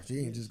 Rhapsody, no, she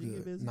ain't just she get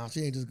good. busy. Nah,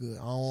 she ain't just good.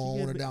 I don't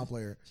get want to bu-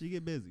 downplay her. She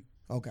get busy.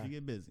 Okay, She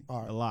get busy.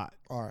 All right. A lot.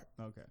 all right.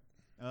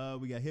 Okay.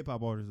 We got hip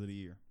hop artists of the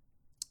year.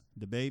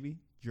 The Baby,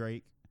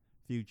 Drake,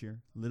 Future,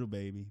 Little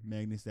Baby,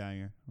 Megan Thee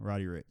Stallion,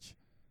 Roddy Ricch.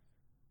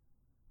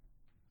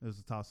 It was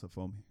a toss up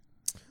for me.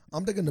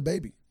 I'm thinking the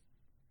baby.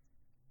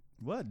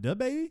 What? The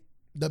Baby?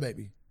 The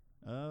baby.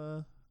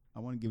 I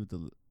want to give it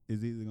to.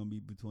 It's either gonna be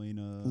between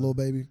Little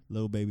baby.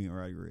 Lil Baby and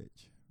Roddy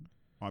Ricch,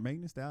 or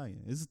Megan Thee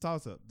Stallion. It's a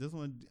toss up. This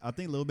one, I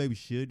think Lil Baby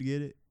should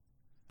get it.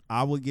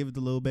 I would give it to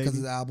Lil Baby. Because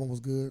his album was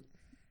good.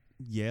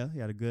 Yeah, he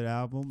had a good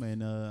album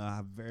and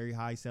a very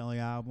high selling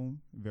album,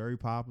 very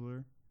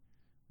popular.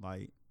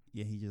 Like,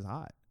 yeah, he just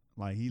hot.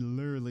 Like, he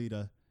literally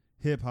the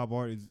hip hop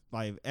artist.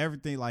 Like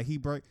everything. Like he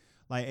break.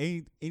 Like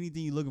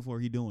anything you looking for,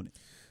 he doing it.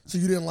 So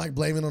you didn't like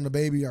Blame It on the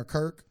Baby or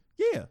Kirk?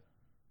 Yeah,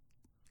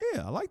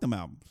 I like them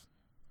albums.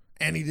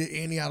 And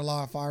he had a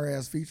lot of fire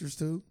ass features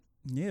too.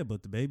 Yeah,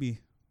 but the Baby,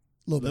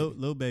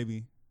 Lil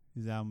Baby,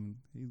 his album,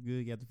 he's good.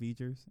 He got the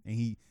features, and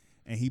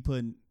he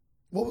putting.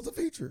 What was the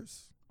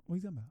features? What are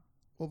you talking about?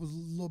 What was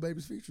Lil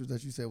Baby's features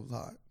that you said was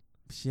hot?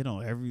 Shit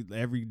on every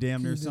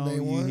damn near Can you song name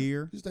you one?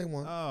 hear. Just name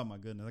one. Oh my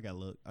goodness, I gotta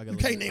look. You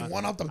can't name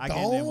one off the I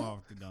can't name dome? one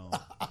off the dome.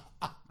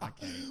 I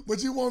can't.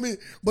 But you want me?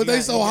 But He they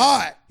got- so he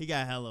got- hot. He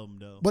got hella of them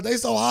though. But they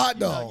so hot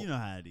you know, though. you know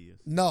how it is.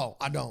 No,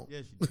 I don't.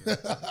 Yes, you do.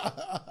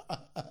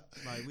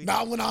 Like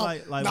Not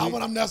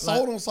when I'm not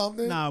sold on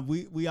something. Nah,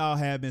 we all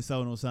have been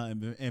sold on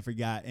something and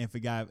forgot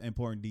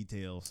important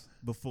details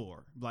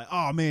before. Like,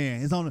 oh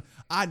man, it's on.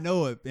 I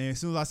know it, and as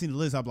soon as I seen the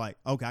list, I'm like,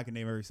 okay, I can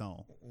name every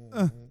song.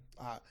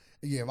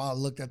 Yeah, if I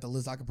looked at the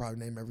list, I could probably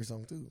name every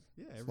song too.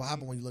 Yeah, That's what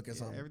happened when you look at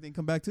something. Everything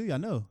come back to you. I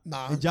know.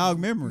 Nah, it jog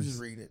you memories.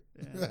 just read it.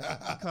 Yeah,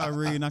 I call it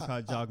reading. I call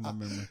it jogging my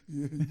memory.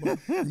 You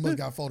must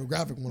got a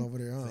photographic one over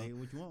there, huh? Say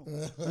what you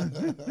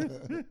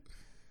want.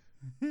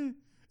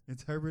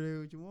 Interpret it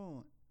what you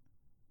want.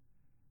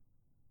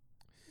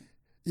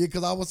 Yeah,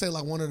 because I would say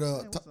like one of the.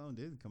 Man, what song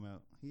didn't come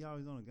out? He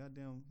always on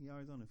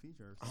the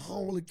feature.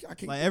 I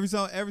can't. Like every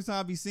song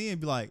I be seeing,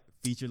 be like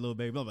feature Lil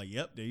Baby. I'm like,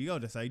 yep, there you go.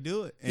 That's how you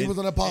do it. He was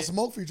on that Pop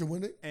Smoke feature,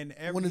 wasn't it? And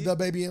every When the Da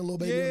Baby and Lil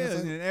Baby. yeah, on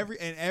that song?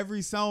 and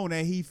every song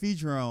that he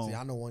feature on. See,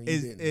 I know one you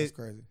didn't. That's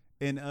crazy.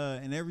 And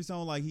every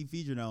song like he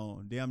featured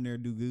on, damn near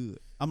do good.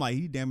 I'm like,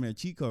 he damn near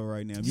cheat code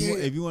right now.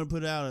 If you want to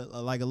put out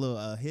a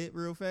little hit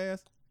real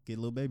fast, get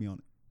Lil Baby on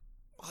it.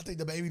 I think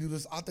the baby do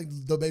this. I think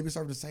the baby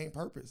serve the same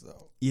purpose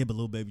though. Yeah, but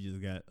Lil Baby just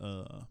got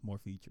more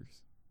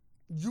features.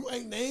 You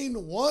ain't named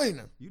one.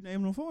 You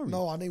named them for me.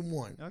 No, I named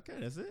one. Okay,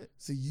 that's it.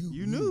 See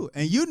You knew,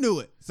 and you knew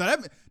it. So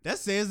that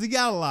says he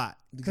got a lot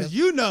because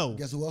you know.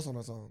 Guess who else on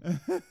that song?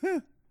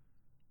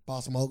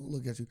 Pop Smoke.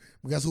 Look at you.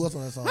 But guess who else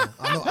on that song?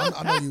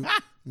 I know you. Let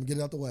me get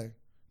it out the way.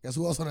 Guess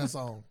who else on that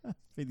song?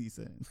 50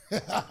 Cent.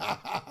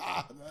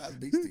 That's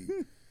beastie.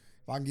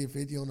 If I can get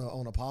 50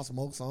 on a Pop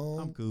Smoke song,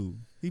 I'm cool.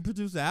 He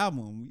produced the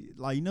album.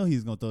 Like, you know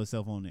he's gonna throw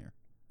himself on there.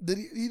 Did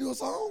he do a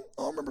song?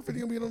 I don't remember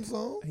 50 being on the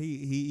song.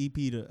 He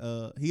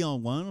EP'd he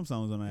on one of them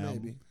songs on the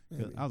album. Maybe.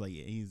 Maybe. I was like,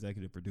 yeah, he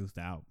executive produced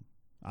the album.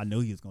 I know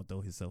he was gonna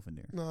throw himself in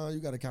there. No, you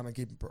got to kind of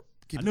keep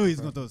I knew he was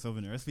gonna throw himself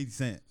in there. That's 50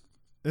 Cent.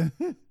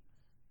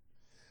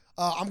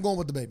 I'm going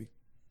with the baby.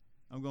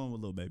 I'm going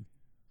with Lil Baby.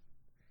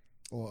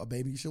 Or a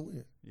baby should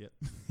win. Yep.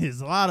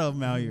 There's a lot of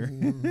them out here.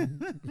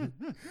 And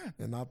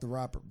not the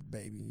rapper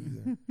baby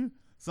either.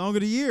 Song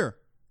of the year.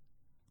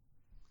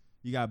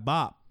 You got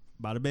Bop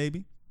by the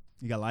Baby.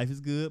 You got Life is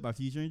Good by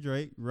Future and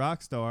Drake.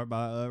 Rockstar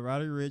by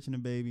Roddy Ricch and the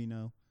Baby.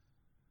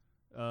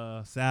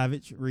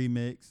 Savage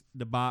remix.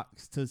 The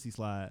Box Tootsie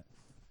Slide.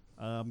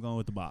 I'm going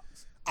with the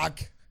Box.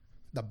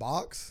 The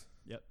Box.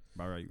 Yep,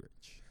 by Roddy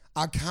Ricch.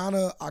 I kind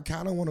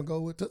of want to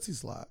go with Tootsie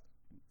Slide.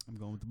 I'm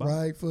going with the Box.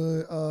 Right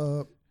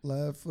foot,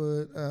 left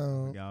foot.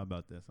 I forgot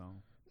about that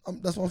song.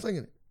 That's what I'm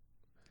singing.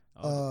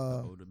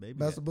 The Baby.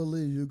 Best to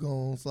believe you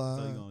gon' slide.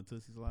 So you going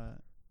Tootsie Slide?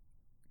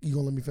 You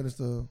gonna let me finish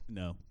the?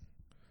 No.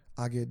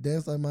 I get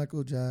dance like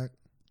Michael Jackson.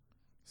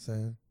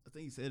 I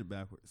think you said it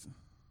backwards.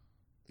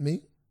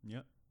 Me?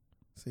 Yep.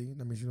 See,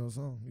 that means you know the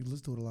song. You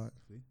listen to it a lot.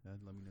 See,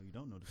 that let me know you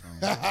don't know the song.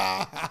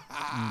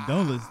 You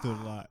don't listen to it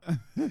a lot.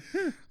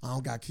 I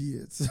don't got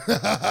kids. I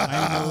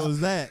didn't know what was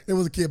that. It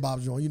was a Kid Bop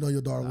joint. You know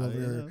your daughter over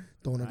there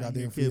throwing her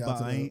goddamn feet out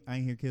to I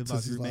ain't hear Kid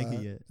Bop remake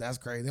it yet. That's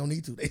crazy. They don't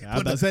need to. They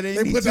I put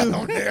that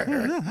on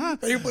there.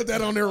 They put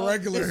that on there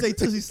regular. They say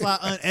Tootsie Slide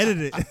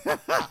unedited.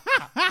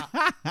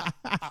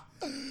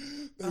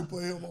 They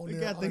put him on We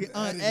there. got the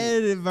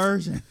unedited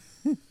version.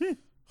 Oh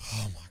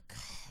my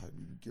god,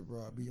 you get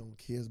bro, be on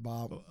Kids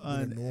Bop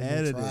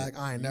Unedited. Track.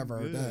 I ain't never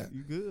heard that.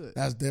 You good?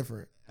 That's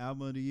different.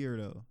 Album of the year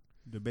though.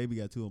 The Baby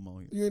got 2 of them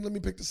on here. You ain't let me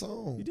pick the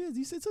song. You did.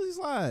 You said Tootsie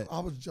Slide. I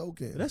was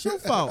joking. That's your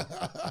fault.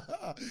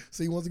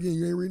 See, once again,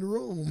 you ain't reading the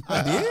room.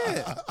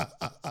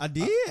 I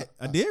did.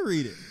 I did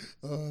read it.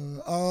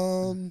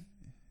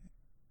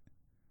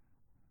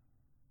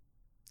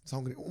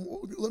 Song.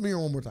 Let me hear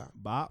it one more time.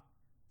 Bop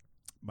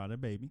by the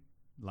Baby.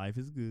 Life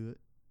is Good.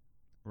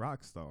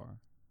 Rockstar.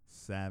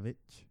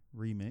 Savage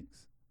remix.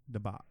 The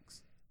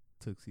Box.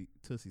 Tootsie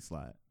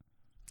Slide.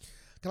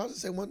 Can I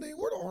just say one thing?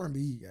 Where the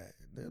R&B at?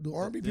 Do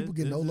R&B people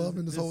get no love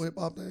in this whole hip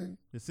hop thing?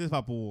 It's Hip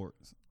Hop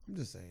Awards. I'm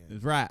just saying.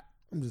 It's rap.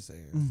 I'm just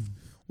saying.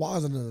 Why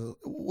isn't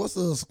what's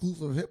the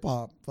exclusive hip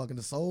hop? Fucking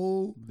the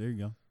soul. There you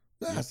go.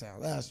 That's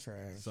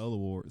trash. Soul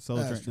Award.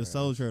 That's The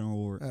Soul Train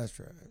Award. That's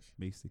trash.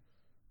 Beastie.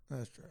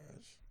 That's trash.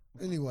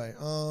 Anyway,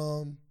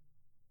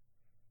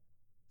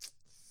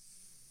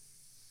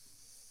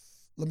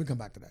 let me come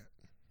back to that.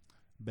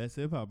 Best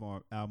hip hop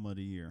album of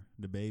the year.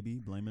 The Baby.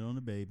 Blame It on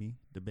the Baby.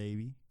 The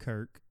Baby.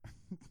 Kirk.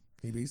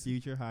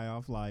 Future. High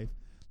Off Life.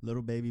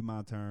 Little Baby.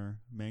 My Turn.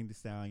 Megan Thee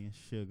Stallion.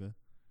 Sugar.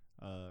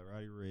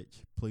 Roddy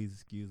Ricch. Please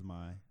excuse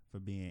my for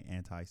being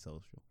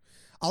antisocial.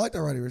 I like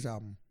that Roddy Ricch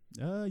album.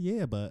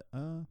 Yeah, but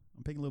I'm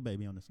picking Little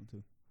Baby on this one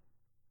too.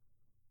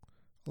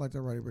 I like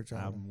that Roddy Ricch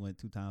album. Went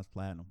 2 times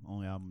platinum.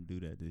 Only album to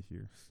do that this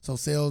year. So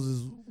sales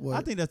is what?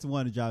 I think that's the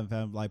one that driving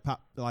family like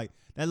pop like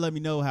that. Let me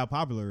know how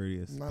popular it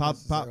is. Not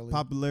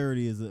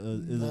Popularity is a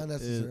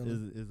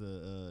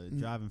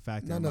driving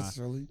factor. Not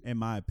necessarily. In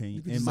my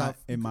opinion,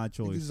 in my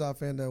choice. You just our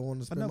fan that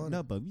want to spend money.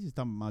 No, but we just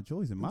talking about my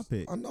choice and my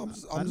pick. I know.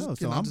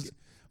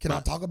 Can I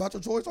talk about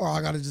your choice, or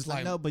I gotta just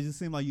like? No, but it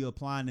seems like you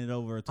applying it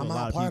over to a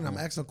lot of people. I'm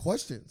asking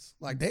questions.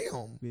 Like,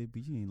 damn. But you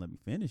didn't let me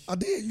finish. I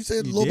did. You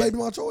said Lil Baby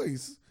my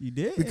choice. You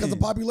did because of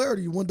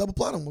popularity. You won double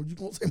platinum. You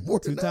gonna say more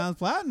than 2 times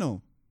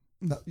platinum?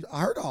 No, I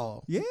heard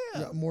all. Yeah.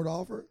 You got more to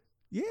offer.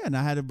 Yeah, and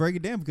I had to break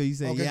it down because you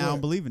said, I don't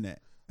believe in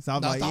that. So I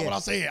was that's not what I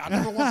said. I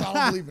never once I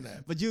don't believe in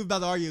that. But you were about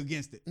to argue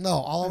against it. No,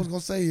 all I was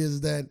gonna say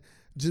is that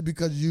just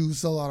because you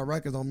sell a lot of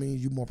records don't mean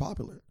you're more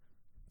popular.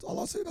 That's all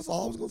I said. That's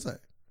all I was gonna say.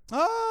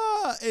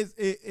 If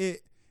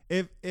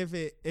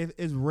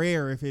it's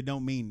rare if it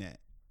don't mean that.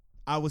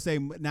 I would say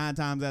 9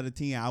 times out of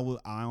 10, I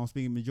don't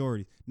speak in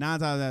majority. 9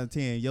 times out of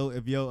 10, if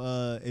you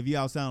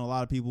outsound a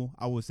lot of people,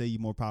 I would say you're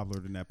more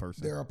popular than that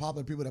person. There are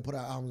popular people that put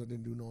out albums that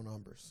didn't do no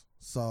numbers.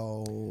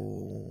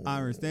 So I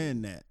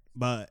understand that.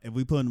 But if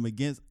we put them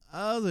against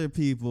other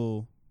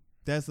people,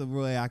 that's the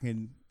way I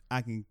can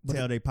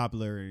tell their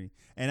popularity.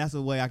 And that's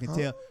the way I can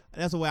tell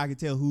that's the way I can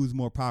tell who's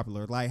more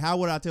popular. Like, how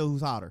would I tell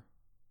who's hotter?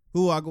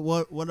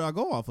 What do I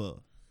go off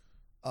of?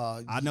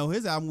 I know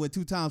his album went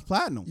 2 times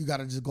platinum. You got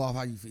to just go off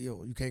how you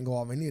feel. You can't go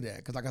off any of that.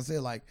 Because like I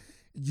said, like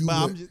you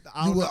would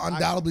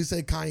undoubtedly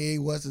say Kanye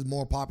West is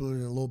more popular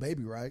than Lil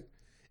Baby, right?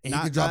 And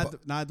not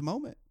at the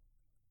moment.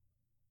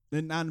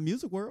 Not in the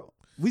music world.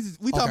 We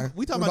talking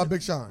about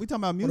Big Sean. We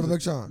talking about music. What about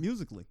Big Sean?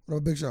 Musically. What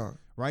about Big Sean?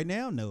 Right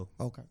now, no.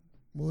 Okay.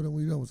 Well, then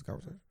we done with the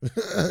conversation.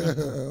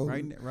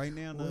 right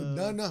now,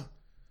 no. No.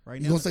 Right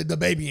you now, gonna say the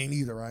Baby ain't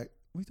either, right?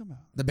 What are you talking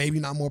about? The Baby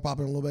not more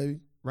popular than Lil Baby?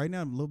 Right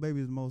now, Lil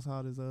Baby is the most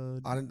hottest.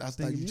 You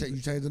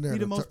changed the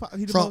narrative.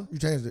 You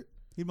changed it.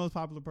 He's the most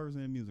popular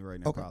person in music right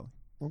now, probably.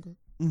 Okay.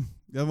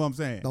 That's what I'm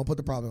saying. Don't put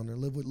the probably on there.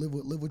 Live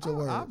with your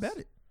words. I bet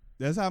it.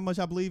 That's how much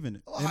I believe in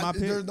it.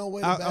 There's no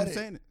way to bet I'm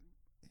saying it.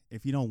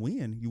 If you don't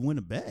win, you win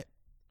a bet.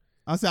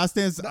 I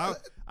stand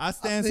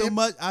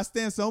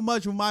so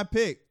much with my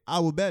pick. I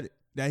will bet it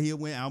that he'll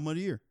win Album of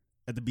the Year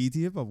at the BET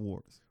Hip Hop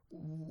Awards.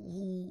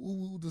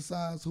 Who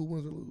decides who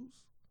wins or lose?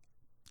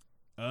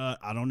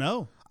 I don't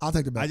know. I'll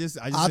take the bet. I just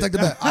I'll take the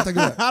bet. I'll take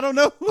the bet. I don't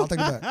know. I'll take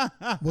the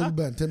bet. What you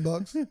betting?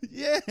 $10?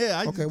 Yeah.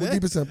 Okay, we'll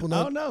keep it simple.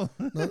 No, I don't know.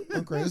 No,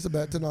 okay, it's a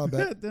bet. $10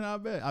 bet. Then I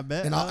bet. I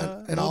bet. And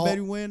I'll bet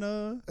he win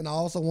and I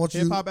also want you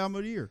Hip Hop Album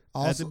of the Year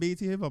at the BET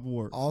Hip Hop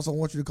Award. I also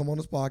want you to come on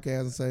this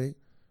podcast and say,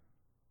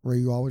 Ray,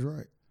 you always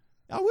right.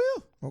 I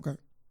will. Okay.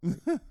 I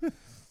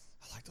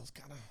like those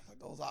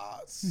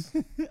odds.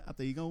 I think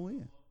you're gonna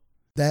win.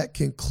 That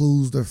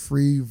concludes the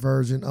free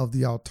version of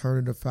the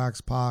Alternative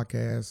Facts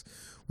podcast.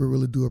 We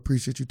really do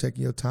appreciate you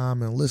taking your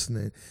time and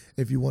listening.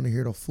 If you want to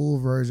hear the full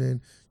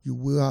version, you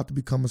will have to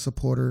become a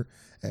supporter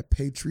at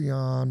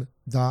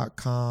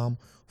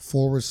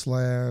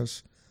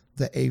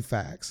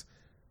patreon.com/theafacts.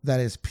 That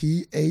is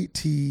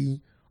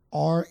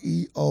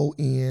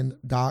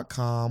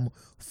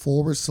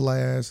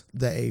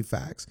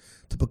patreon.com/theafacts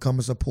to become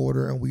a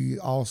supporter. And we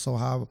also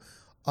have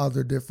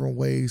other different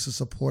ways to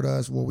support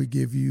us where we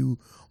give you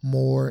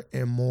more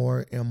and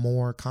more and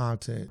more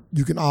content.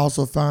 You can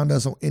also find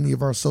us on any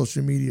of our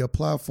social media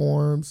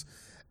platforms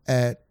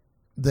at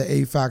the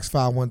AFAX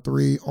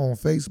 513 on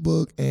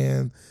Facebook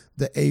and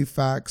the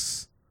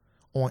AFAX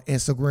on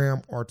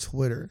Instagram or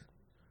Twitter.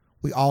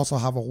 We also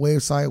have a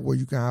website where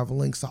you can have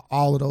links to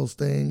all of those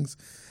things,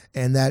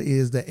 and that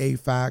is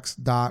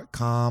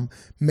theafax.com.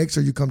 Make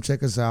sure you come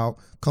check us out.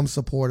 Come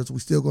support us. We're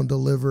still going to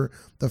deliver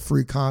the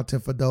free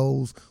content for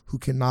those who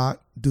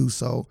cannot do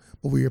so,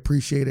 but we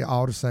appreciate it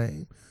all the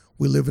same.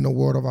 We live in a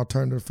world of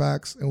alternative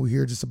facts, and we're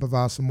here just to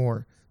provide some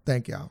more.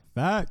 Thank y'all.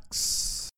 Facts.